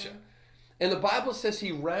 Elisha. And the Bible says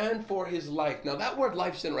he ran for his life. Now that word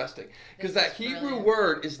life's interesting because that Hebrew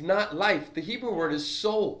word is not life. The Hebrew word is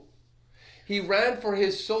soul. He ran for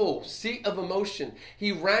his soul, seat of emotion.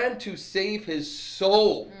 He ran to save his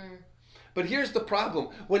soul. But here's the problem.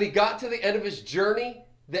 When he got to the end of his journey,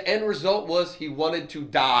 the end result was he wanted to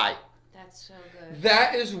die. That's so good.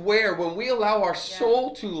 That is where, when we allow our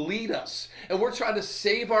soul to lead us, and we're trying to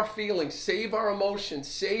save our feelings, save our emotions,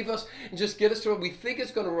 save us, and just get us to what we think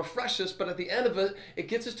it's going to refresh us, but at the end of it, it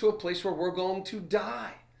gets us to a place where we're going to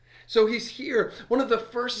die. So he's here. One of the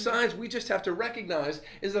first signs we just have to recognize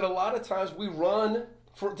is that a lot of times we run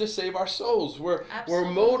to save our souls. We're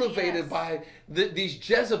motivated by these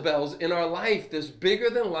Jezebels in our life, this bigger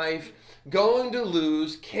than life, going to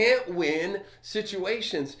lose, can't win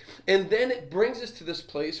situations. And then it brings us to this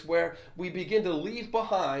place where we begin to leave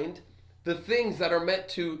behind the things that are meant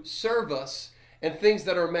to serve us and things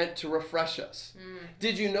that are meant to refresh us.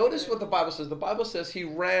 Did you notice what the Bible says? The Bible says he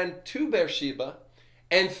ran to Beersheba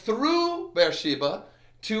and through Beersheba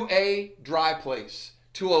to a dry place,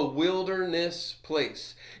 to a wilderness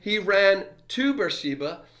place. He ran to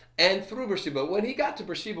Beersheba and through Beersheba. When he got to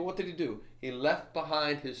Beersheba, what did he do? He left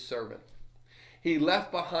behind his servant. He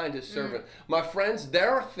left behind his servant. My friends,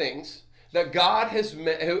 there are things that God has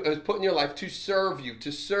put in your life to serve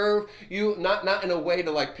you, not in a way to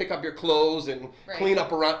like pick up your clothes and clean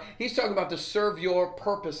up around. He's talking about to serve your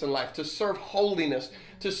purpose in life, to serve holiness,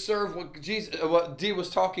 to serve what Dee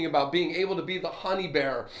was talking about, being able to be the honey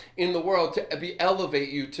bearer in the world, to elevate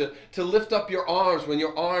you, to lift up your arms when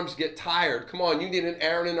your arms get tired. Come on, you need an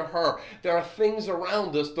Aaron and a Hur. There are things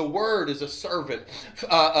around us. The word is a servant.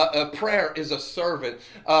 Prayer is a servant.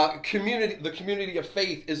 The community of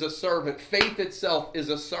faith is a servant. Faith itself is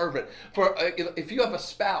a servant. For if you have a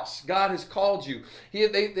spouse, God has called you.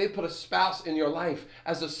 They put a spouse in your life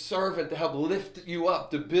as a servant to help lift you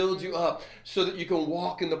up, to build you up, so that you can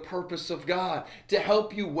walk in the purpose of God, to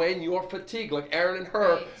help you when you're fatigued, like Aaron and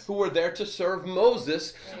Hur, who were there to serve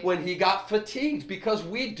Moses when he got fatigued, because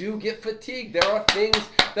we do get fatigued. There are things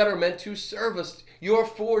that are meant to serve us. Your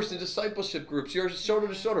force and discipleship groups, your shoulder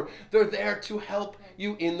to shoulder, they're there to help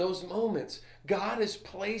you in those moments. God has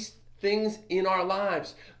placed things in our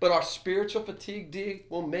lives, but our spiritual fatigue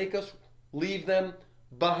will make us leave them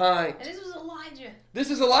behind. And this was Elijah.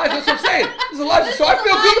 This is Elijah. That's what I'm saying. This is Elijah. So I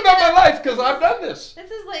feel good about my life because I've done this.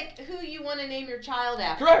 This is like who you want to name your child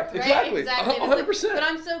after. Correct. Right? Exactly. 100%. But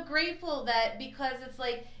I'm so grateful that because it's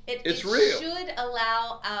like it real. should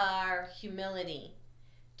allow our humility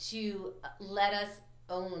to let us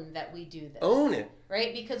own that we do this. Own it.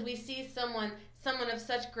 Right? Because we see someone of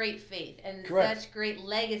such great faith and Correct. such great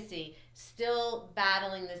legacy still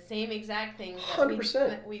battling the same exact things that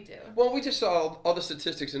 100%. we do. Well, we just saw all the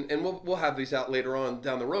statistics, and we'll have these out later on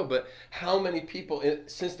down the road, but how many people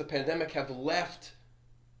since the pandemic have left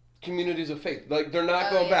communities of faith? Like, they're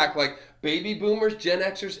not going back. Like, baby boomers, Gen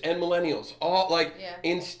Xers, and millennials, all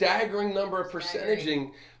in staggering number of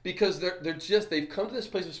percentaging, because they've come to this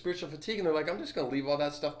place of spiritual fatigue, and they're like, I'm just going to leave all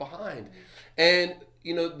that stuff behind. And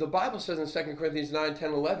you know, the Bible says in 2 Corinthians 9,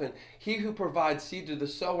 10, 11, he who provides seed to the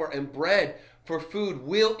sower and bread for food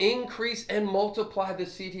will increase and multiply the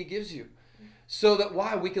seed he gives you. So that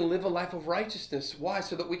we can live a life of righteousness. Why?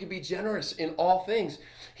 So that we can be generous in all things.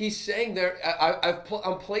 He's saying there,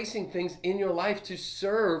 I'm placing things in your life to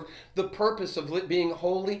serve the purpose of being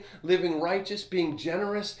holy, living righteous, being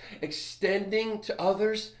generous, extending to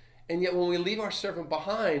others. And yet when we leave our servant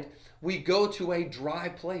behind, we go to a dry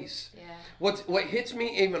place. Yeah. What hits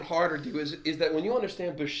me even harder, is that when you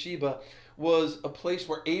understand Beersheba was a place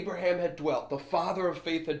where Abraham had dwelt, the father of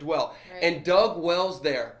faith had dwelt, and dug wells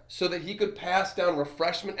there so that he could pass down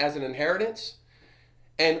refreshment as an inheritance.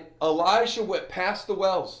 And Elijah went past the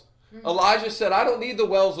wells Elijah said, I don't need the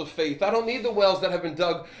wells of faith. I don't need the wells that have been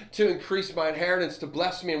dug to increase my inheritance, to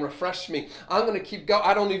bless me and refresh me. I'm going to keep going.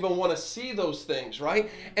 I don't even want to see those things, right?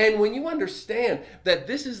 And when you understand that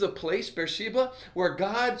this is the place, Beersheba, where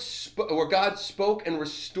God spoke and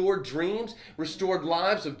restored dreams, restored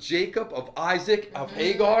lives of Jacob, of Isaac, of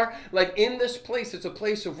Hagar. Like in this place, it's a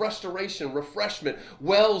place of restoration, refreshment,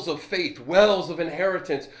 wells of faith, wells of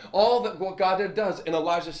inheritance, all that what God does. And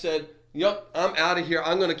Elijah said, yep, I'm out of here.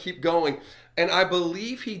 I'm going to keep going. And I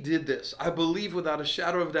believe he did this. I believe without a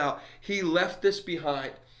shadow of doubt, he left this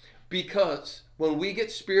behind, because when we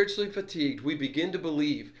get spiritually fatigued, we begin to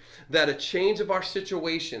believe that a change of our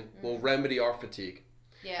situation will remedy our fatigue.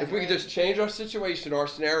 Yeah, if we could just change our situation, our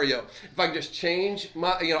scenario, if I could just change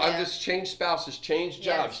my, I've just changed spouses, change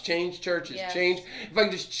jobs, change churches, change, if I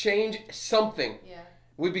can just change something,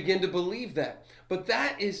 we begin to believe that. But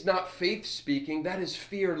that is not faith speaking, that is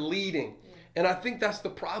fear leading. And I think that's the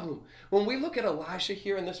problem. When we look at Elisha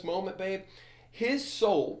here in this moment, babe, his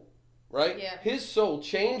soul, right? Yeah. His soul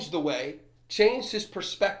changed changed his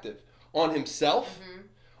perspective on himself,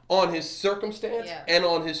 on his circumstance, and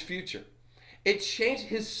on his future. It changed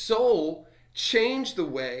his soul, changed the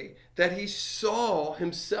way that he saw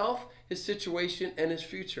himself, his situation, and his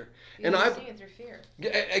future. And I see it through fear.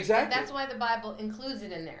 Exactly. And that's why the Bible includes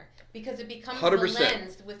it in there. Because it becomes 100%. The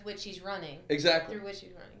lens with which he's running. Exactly. Through which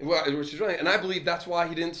he's running. Well, which he's running. And I believe that's why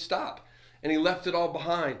he didn't stop. And he left it all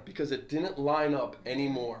behind, because it didn't line up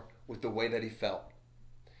anymore with the way that he felt.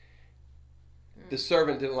 The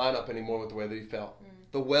servant didn't line up anymore with the way that he felt.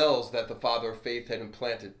 The wells that the father of faith had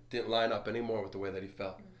implanted didn't line up anymore with the way that he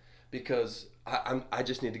felt. Because I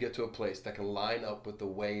just need to get to a place that can line up with the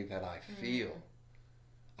way that I feel.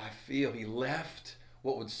 I feel he left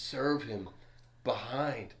what would serve him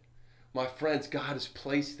behind. My friends, God has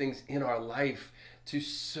placed things in our life to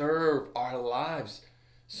serve our lives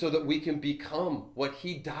so that we can become what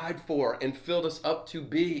he died for and filled us up to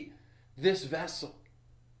be, this vessel.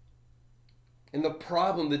 And the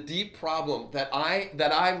problem, the deep problem that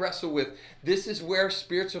I wrestle with, this is where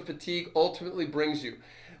spiritual fatigue ultimately brings you.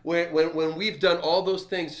 When we've done all those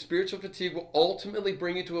things, spiritual fatigue will ultimately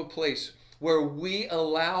bring you to a place where we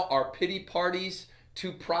allow our pity parties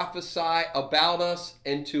to prophesy about us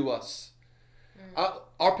and to us.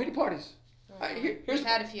 Our pity parties. We've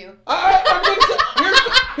had a few. I'm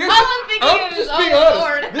just being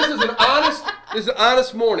honest. This is an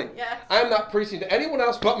honest morning. Yes. I am not preaching to anyone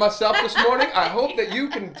else but myself this morning. I hope that you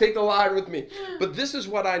can take the line with me. But this is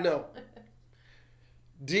what I know.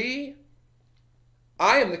 D,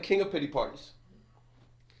 I am the king of pity parties.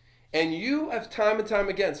 And you have time and time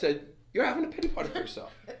again said, you're having a pity party for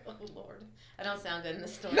yourself. Oh, Lord. I don't sound good in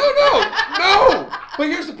this story. No. But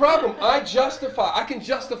here's the problem. I can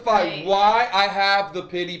justify why I have the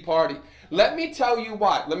pity party. Let me tell you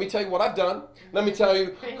why. Let me tell you what I've done. Let me tell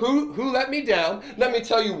you who let me down. Let me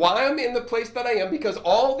tell you why I'm in the place that I am, because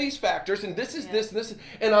all these factors, and this is this,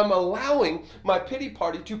 and I'm allowing my pity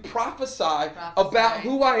party to prophesy about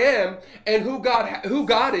who I am and who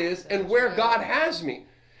God is and where God has me.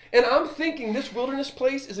 And I'm thinking this wilderness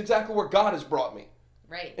place is exactly where God has brought me.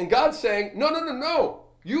 Right. And God's saying, no.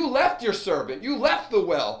 You left your servant. You left the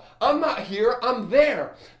well. I'm not here. I'm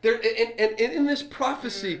there. And in this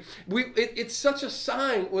prophecy, it's such a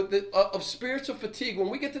sign of spiritual fatigue. When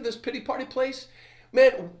we get to this pity party place,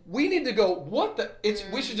 man, we need to go,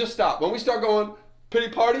 we should just stop. When we start going, pity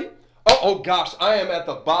party, oh gosh, I am at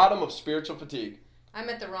the bottom of spiritual fatigue. I'm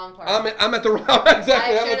at the wrong party. I'm at the wrong,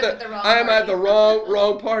 exactly. I am at the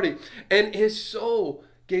wrong party. And his soul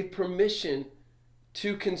gave permission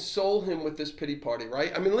to console him with this pity party,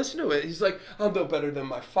 right? I mean, listen to it. He's like, I'm no better than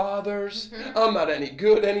my fathers. I'm not any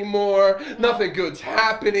good anymore. Nothing good's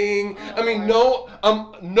happening. I mean, no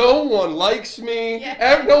one likes me.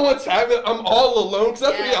 No one's having. I'm all alone.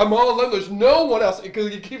 I'm all alone. There's no one else. Because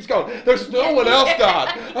he keeps going. There's no one else,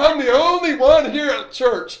 God. I'm the only one here at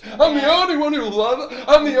church. I'm the only one who loves.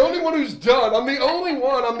 I'm the only one who's done. I'm the only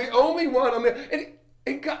one.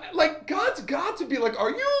 And God, God's got to be like,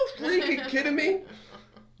 are you freaking kidding me?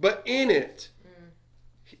 But in it,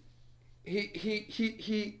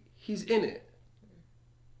 he's in it.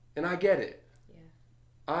 And I get it. Yeah.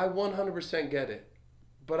 I 100% get it.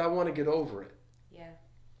 But I want to get over it. Yeah.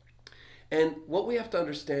 And what we have to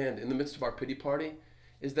understand in the midst of our pity party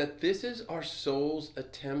is that this is our soul's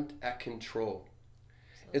attempt at control.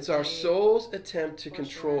 It's our soul's attempt to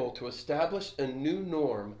control, to establish a new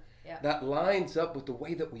norm that lines up with the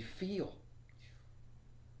way that we feel.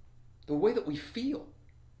 The way that we feel.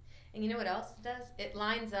 And you know what else it does? It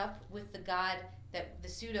lines up with the God the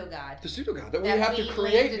pseudo God. The pseudo God that we have to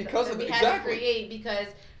create because of we had to create because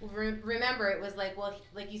remember it was like, well,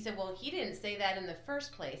 like you said, well, he didn't say that in the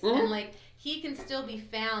first place, and like he can still be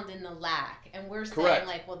found in the lack, and we're saying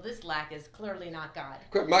like, well, this lack is clearly not God.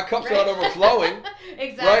 Correct. My cup's not overflowing.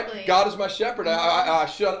 Exactly. Right? God is my shepherd. I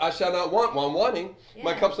shall not want while I'm wanting. Yeah.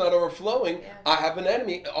 My cup's not overflowing. Yeah. I have an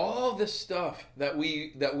enemy. All this stuff that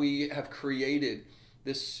we have created,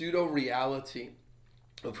 this pseudo reality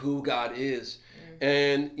of who God is.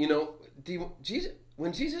 And, you know,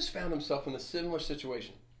 when Jesus found himself in a similar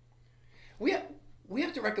situation, we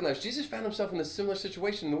have to recognize Jesus found himself in a similar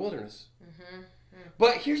situation in the wilderness.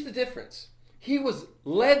 But here's the difference. He was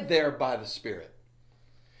led there by the Spirit.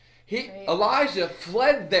 Elijah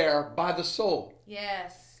fled there by the soul.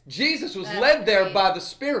 Yes. Jesus was led there by the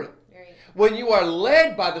Spirit. When you are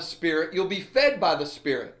led by the Spirit, you'll be fed by the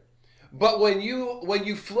Spirit. But when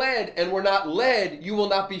you fled and were not led, you will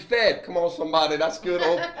not be fed. Come on, somebody. That's good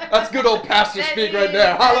old pastor speak right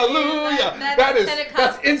there. Hallelujah.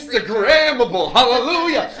 That's Instagrammable.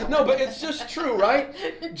 Hallelujah. No, but it's just true, right?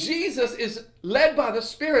 Jesus is led by the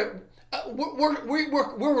Spirit.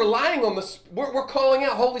 We're relying on we're calling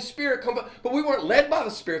out Holy Spirit, but we weren't led by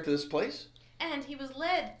the Spirit to this place. And he was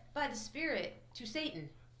led by the Spirit to Satan.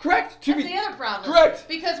 Correct. That's the other problem. Correct.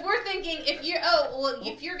 Because we're thinking if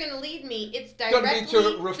you're going to lead me, it's directly to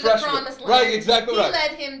the promised land. Right. Exactly. He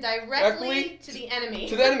led him directly to the enemy.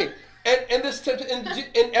 To the enemy. And this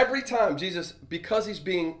and every time Jesus, because he's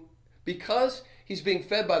being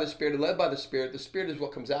fed by the Spirit and led by the Spirit is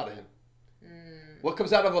what comes out of him. What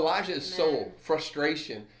comes out of Elijah is soul,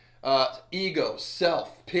 frustration, ego,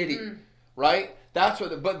 self, pity. Right. That's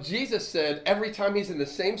what. But Jesus said every time he's in the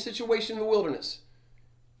same situation in the wilderness.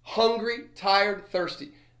 Hungry, tired,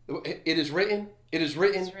 thirsty. It is written. It is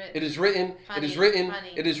written. It is written. It is written.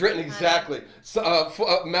 It is written. Exactly. So,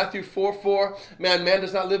 Matthew 4:4. Man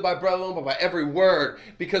does not live by bread alone, but by every word,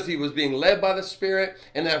 because he was being led by the Spirit,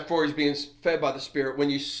 and therefore he's being fed by the Spirit. When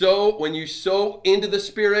you sow into the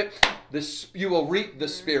Spirit, you will reap the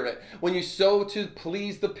Spirit. When you sow to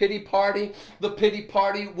please the pity party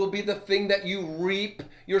will be the thing that you reap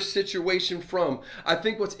your situation from. I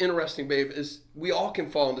think what's interesting, babe, is we all can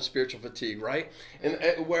fall into spiritual fatigue, right?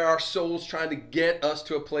 And where our soul's trying to get us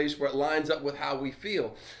to a place where it lines up with how we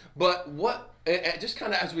feel. But just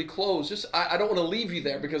kind of as we close, I don't want to leave you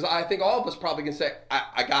there because I think all of us probably can say,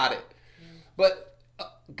 I got it. But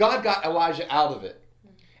God got Elijah out of it.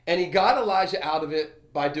 And he got Elijah out of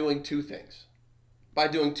it by doing two things.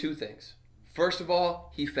 First of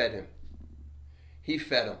all, he fed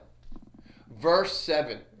him. Verse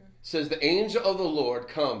 7 says, the angel of the Lord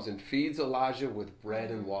comes and feeds Elijah with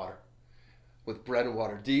bread and water.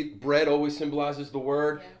 Bread always symbolizes the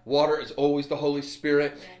Word. Yeah. Water is always the Holy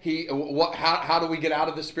Spirit. Yeah. How do we get out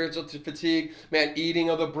of the spiritual fatigue? Man, eating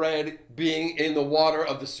of the bread, being in the water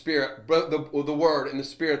of the Spirit, the Word and the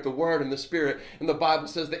Spirit, the Word and the Spirit. And the Bible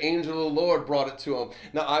says the angel of the Lord brought it to him.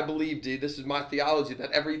 Now, I believe, this is my theology,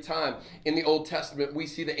 that every time in the Old Testament we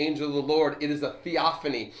see the angel of the Lord, it is a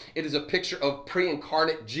theophany. It is a picture of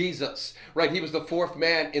pre-incarnate Jesus, right? He was the fourth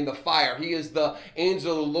man in the fire. He is the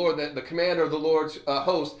angel of the Lord, the commander of the Lord's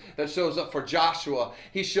host that shows up for Joshua.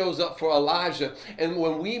 He shows up for Elijah. And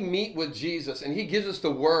when we meet with Jesus and he gives us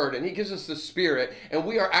the Word and he gives us the Spirit, and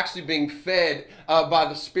we are actually being fed by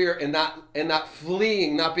the Spirit and not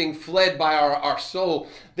fleeing, not being fled by our soul,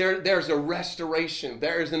 there's a restoration.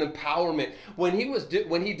 There is an empowerment. When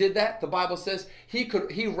he did that, the Bible says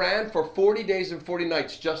he ran for 40 days and 40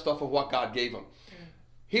 nights just off of what God gave him.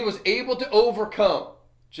 He was able to overcome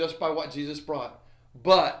just by what Jesus brought.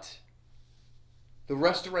 But the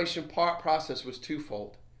restoration process was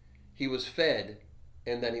twofold. He was fed,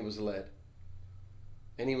 and then he was led.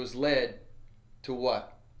 And he was led to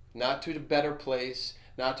what? Not to a better place,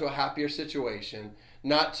 not to a happier situation,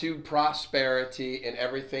 not to prosperity and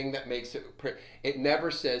everything that makes it. It never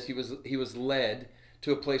says he was led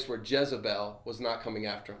to a place where Jezebel was not coming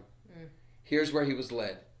after him. Here's where he was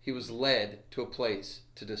led. He was led to a place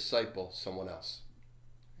to disciple someone else.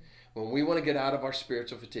 When we want to get out of our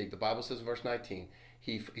spiritual fatigue, the Bible says in verse 19,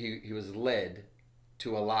 he was led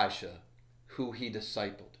to Elisha, who he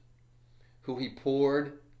discipled, who he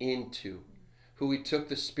poured into, who he took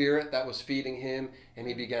the spirit that was feeding him and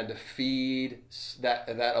he began to feed that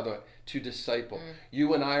other, to disciple.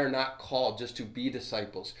 You and I are not called just to be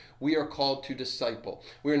disciples. We are called to disciple.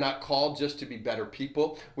 We are not called just to be better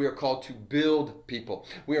people. We are called to build people.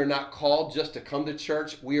 We are not called just to come to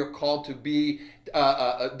church. We are called to be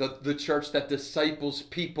the church that disciples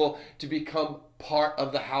people to become part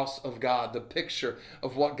of the house of God. The picture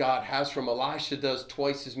of what God has from Elisha does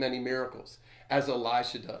twice as many miracles as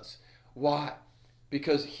Elisha does. Why?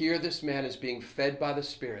 Because here this man is being fed by the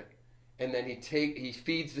Spirit, and then he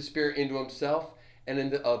feeds the Spirit into himself and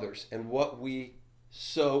into others. And what we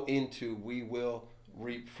sow into, we will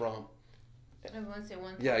reap from. I want to say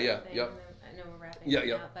one thing. Yep. I know we're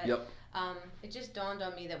wrapping up, but it just dawned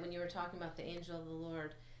on me that when you were talking about the angel of the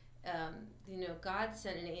Lord, God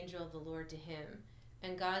sent an angel of the Lord to him,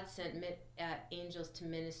 and God sent angels to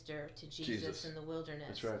minister to Jesus in the wilderness.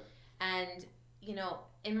 That's right. And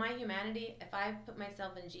in my humanity, if I put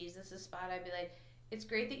myself in Jesus' spot, I'd be like, it's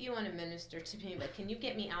great that you want to minister to me, but can you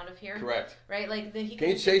get me out of here? Correct. Right? Like can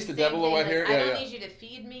you chase the devil away here? I don't need you to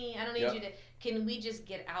feed me. I don't need you to. Can we just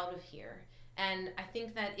get out of here? And I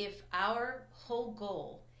think that if our whole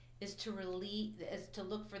goal is to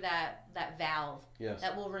look for that valve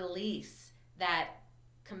that will release that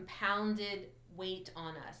compounded weight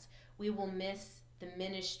on us, we will miss the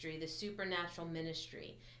ministry, the supernatural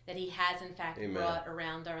ministry that he has in fact brought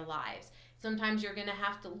around our lives. Sometimes you're going to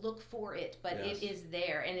have to look for it, but it is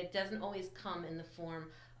there, and it doesn't always come in the form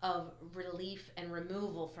of relief and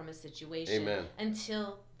removal from a situation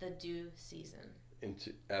until the due season.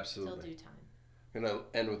 Absolutely. Until due time. I'm going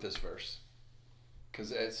to end with this verse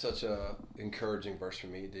because it's such a encouraging verse for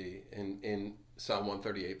me, Dee. In Psalm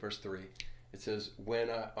 138, verse 3, it says,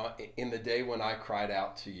 in the day when I cried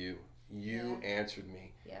out to you, you answered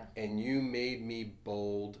me, and you made me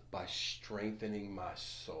bold by strengthening my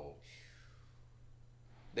soul.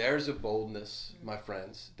 There's a boldness, my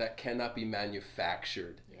friends, that cannot be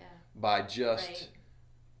manufactured by just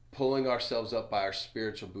pulling ourselves up by our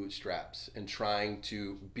spiritual bootstraps and trying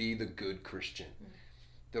to be the good Christian.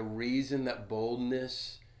 The reason that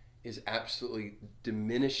boldness is absolutely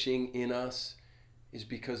diminishing in us is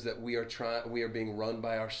because that we are being run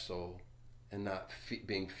by our soul and not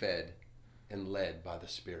being fed and led by the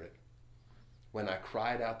Spirit. When I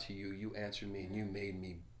cried out to you, you answered me, and you made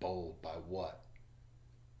me bold by what?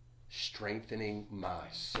 Strengthening my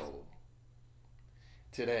soul.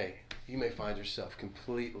 Today, you may find yourself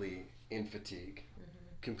completely in fatigue,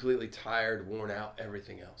 completely tired, worn out,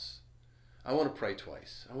 everything else. I want to pray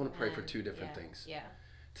twice. I want to pray for two different things.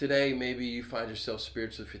 Today, maybe you find yourself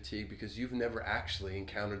spiritually fatigued because you've never actually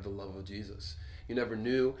encountered the love of Jesus. You never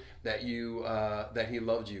knew that that he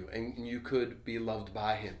loved you and you could be loved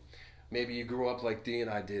by him. Maybe you grew up like Dee and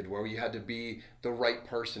I did, where you had to be the right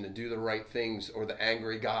person and do the right things, or the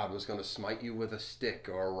angry God was going to smite you with a stick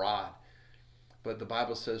or a rod. But the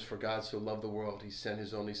Bible says, for God so loved the world, he sent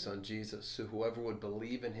his only son, Jesus, so whoever would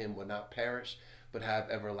believe in him would not perish, but have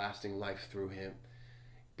everlasting life through him.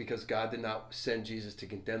 Because God did not send Jesus to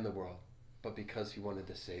condemn the world, but because he wanted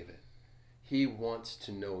to save it. He wants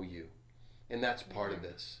to know you. And that's part of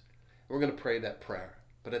this. We're going to pray that prayer.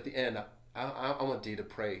 But at the end, I want Dee to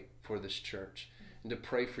pray for this church and to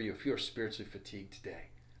pray for you if you're spiritually fatigued today,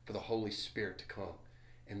 for the Holy Spirit to come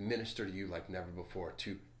and minister to you like never before,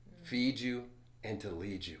 to feed you and to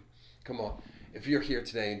lead you. Come on. If you're here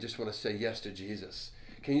today and just want to say yes to Jesus,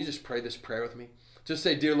 can you just pray this prayer with me? Just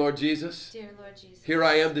say, Dear Lord Jesus. Dear Lord Jesus. Here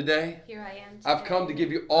I am today. Here I am today. I've come to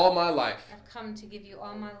give you all my life. I've come to give you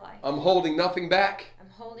all my life. I'm holding nothing back. I'm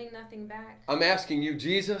holding nothing back. I'm asking you,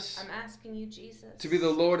 Jesus. I'm asking you, Jesus. To be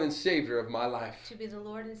the Lord and Savior of my life. To be the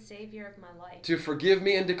Lord and Savior of my life. To forgive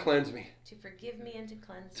me and to cleanse me. To forgive me and to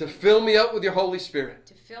cleanse me. To fill me up with your Holy Spirit.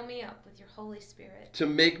 To fill me up with your Holy Spirit. To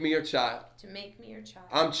make me your child. To make me your child.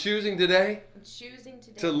 I'm choosing today. I'm choosing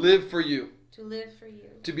today. To live for you. To live for you.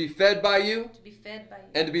 To be fed by you. To be fed by you.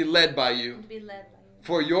 And to be led by you. And to be led by you.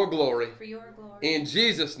 For your glory. For your glory. In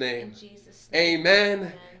Jesus' name. In Jesus' name. Amen.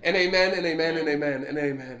 Amen. And amen and amen and amen and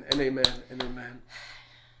amen and amen and amen.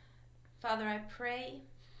 Father, I pray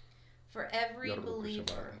for every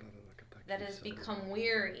believer that has become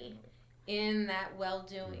weary in that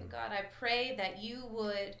well-doing. God, I pray that you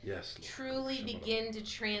would truly begin to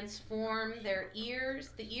transform their ears,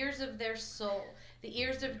 the ears of their soul, the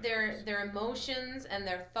ears of their emotions and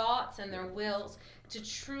their thoughts and their wills, to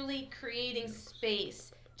truly creating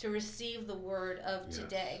space to receive the word of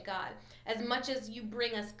today, God. As much as you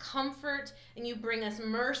bring us comfort and you bring us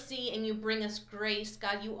mercy and you bring us grace,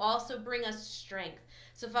 God, you also bring us strength.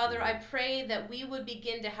 So, Father, I pray that we would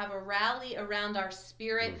begin to have a rally around our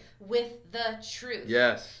spirit with the truth.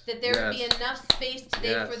 Yes. That there would be enough space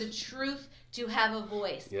today for the truth to have a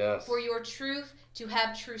voice. Yes. For your truth to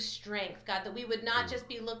have true strength, God. That we would not just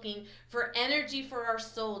be looking for energy for our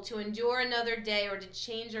soul to endure another day or to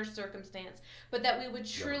change our circumstance, but that we would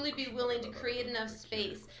truly be willing to create enough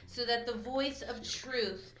space so that the voice of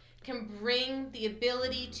truth can bring the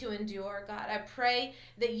ability to endure, God. I pray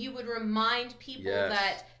that you would remind people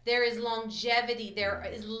that there is longevity, there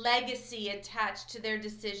is legacy attached to their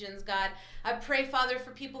decisions, God. I pray, Father,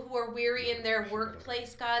 for people who are weary in their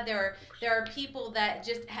workplace, God. There are people that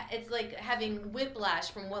just, it's like having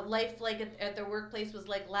whiplash from what life like at their workplace was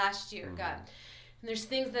like last year, God. And there's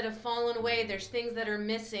things that have fallen away. There's things that are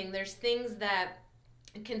missing. There's things that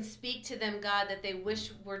can speak to them, God, that they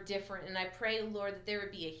wish were different. And I pray, Lord, that there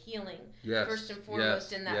would be a healing first and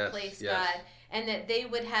foremost in that place, God. And that they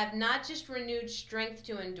would have not just renewed strength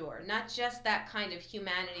to endure, not just that kind of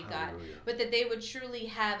humanity, God, but that they would truly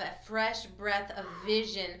have a fresh breath of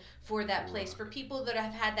vision for that place. For people that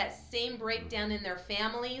have had that same breakdown in their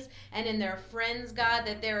families and in their friends, God,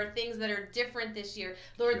 that there are things that are different this year.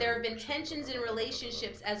 Lord, there have been tensions in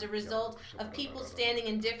relationships as a result of people standing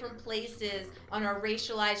in different places on our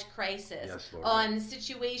racialized crisis, on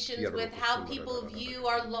situations with how people view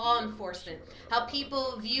our law enforcement, how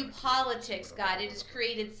people view politics, God. It has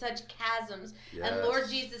created such chasms. And Lord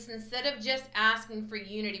Jesus, instead of just asking for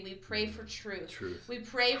unity, we pray for truth. We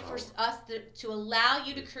pray for us to allow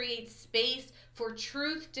you to create space for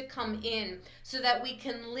truth to come in so that we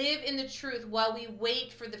can live in the truth while we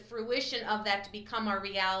wait for the fruition of that to become our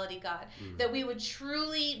reality, God. That we would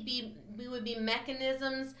truly be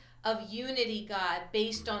mechanisms of unity, God,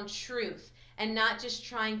 based on truth. And not just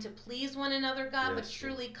trying to please one another, God, but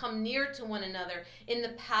truly come near to one another in the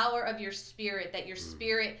power of your Spirit, that your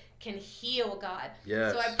Spirit can heal, God.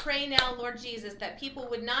 So I pray now, Lord Jesus, that people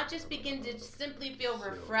would not just begin to simply feel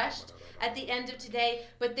refreshed at the end of today,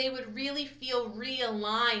 but they would really feel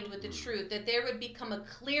realigned with the truth, that there would become a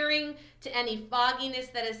clearing to any fogginess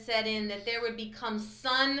that has set in, that there would become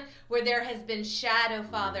sun where there has been shadow,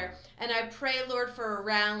 Father. And I pray, Lord, for a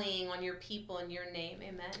rallying on your people in your name.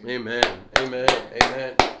 Amen. Amen. Amen.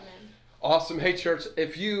 Amen. Amen. Awesome. Hey, church,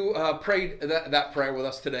 if you prayed that prayer with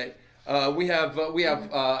us today, we have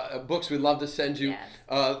books we'd love to send you.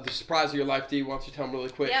 The Surprise of Your Life, Dee, why don't you tell them really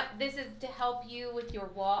quick? Yep, this is to help you with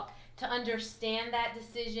your walk, to understand that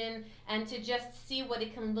decision, and to just see what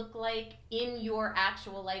it can look like in your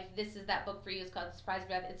actual life. This is that book for you. It's called The Surprise of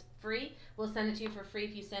Your Life. It's free. We'll send it to you for free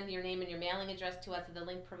if you send your name and your mailing address to us at the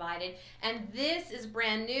link provided. And this is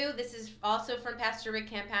brand new. This is also from Pastor Rick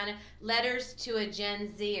Campana, Letters to a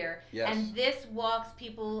Gen Zer. And this walks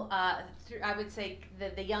people through, I would say,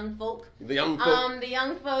 the young folk. The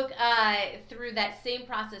young folk through that same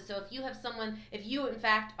process. So if you have someone, if you in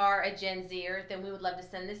fact are a Gen Zer, then we would love to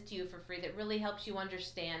send this to you for free. That really helps you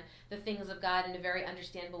understand the things of God in a very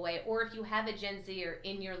understandable way. Or if you have a Gen Zer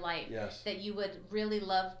in your life that you would really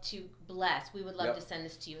love to bless, we would love to send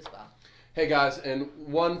this to you as well. Hey guys, and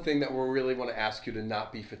one thing that we really want to ask you to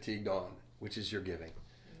not be fatigued on, which is your giving.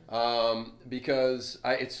 Because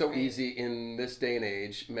it's so easy in this day and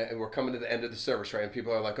age. We're coming to the end of the service, right? And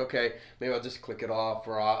people are like, okay, maybe I'll just click it off.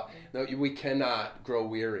 No, we cannot grow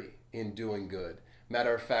weary in doing good.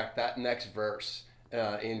 Matter of fact, that next verse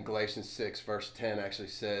in Galatians 6, verse 10 actually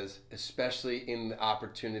says, especially in the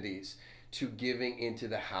opportunities to giving into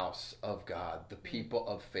the house of God, the people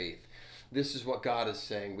of faith. This is what God is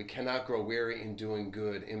saying. We cannot grow weary in doing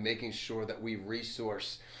good, in making sure that we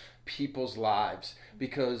resource people's lives,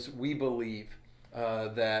 because we believe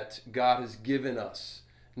that God has given us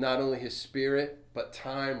not only His Spirit, but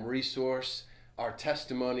time, resource, our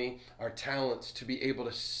testimony, our talents to be able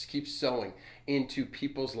to keep sowing into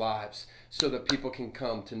people's lives so that people can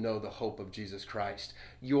come to know the hope of Jesus Christ.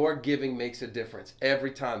 Your giving makes a difference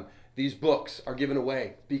every time. These books are given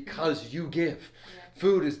away because you give.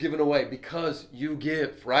 Food is given away because you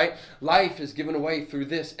give, right? Life is given away through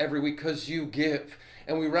this every week because you give.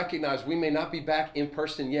 And we recognize we may not be back in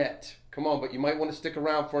person yet. Come on, but you might want to stick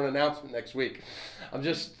around for an announcement next week. I'm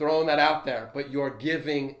just throwing that out there. But your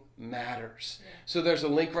giving matters. So there's a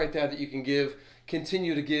link right there that you can give.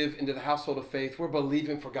 Continue to give into the household of faith. We're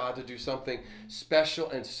believing for God to do something special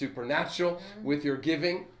and supernatural with your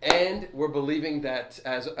giving. And we're believing that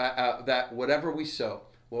that whatever we sow,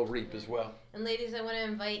 we'll reap as well. And ladies, I want to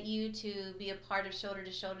invite you to be a part of Shoulder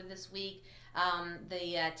to Shoulder this week.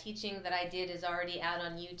 The teaching that I did is already out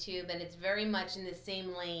on YouTube, and it's very much in the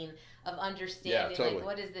same lane of understanding, totally. like,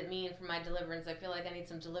 what does it mean for my deliverance? I feel like I need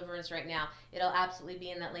some deliverance right now. It'll absolutely be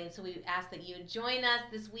in that lane. So we ask that you join us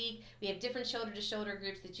this week. We have different Shoulder to Shoulder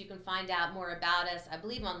groups that you can find out more about us, I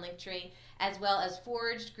believe, on Linktree, as well as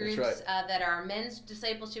Forged groups that are men's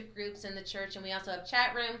discipleship groups in the church. And we also have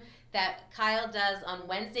chat room that Kyle does on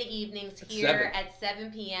Wednesday evenings here at 7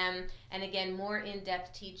 p.m. And again, more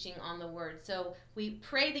in-depth teaching on the Word. So we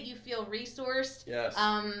pray that you feel resourced. Yes.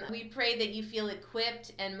 We pray that you feel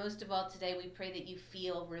equipped. And most of all today, we pray that you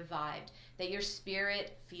feel revived, that your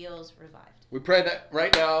spirit feels revived. We pray that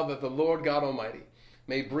right now that the Lord God Almighty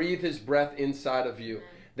may breathe his breath inside of you,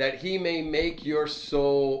 that he may make your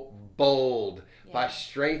soul bold by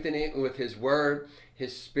strengthening it with his Word,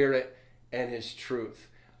 his Spirit, and his truth.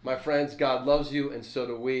 My friends, God loves you, and so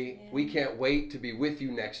do we. Yeah. We can't wait to be with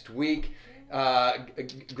you next week. Hop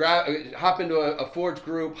into a Forge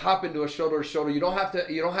group. Hop into a Shoulder to Shoulder. You don't have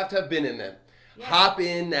to have been in them. Yeah. Hop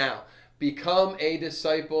in now. Become a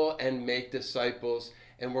disciple and make disciples,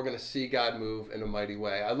 and we're going to see God move in a mighty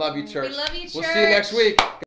way. I love you, church. We love you, church. We'll see you next week.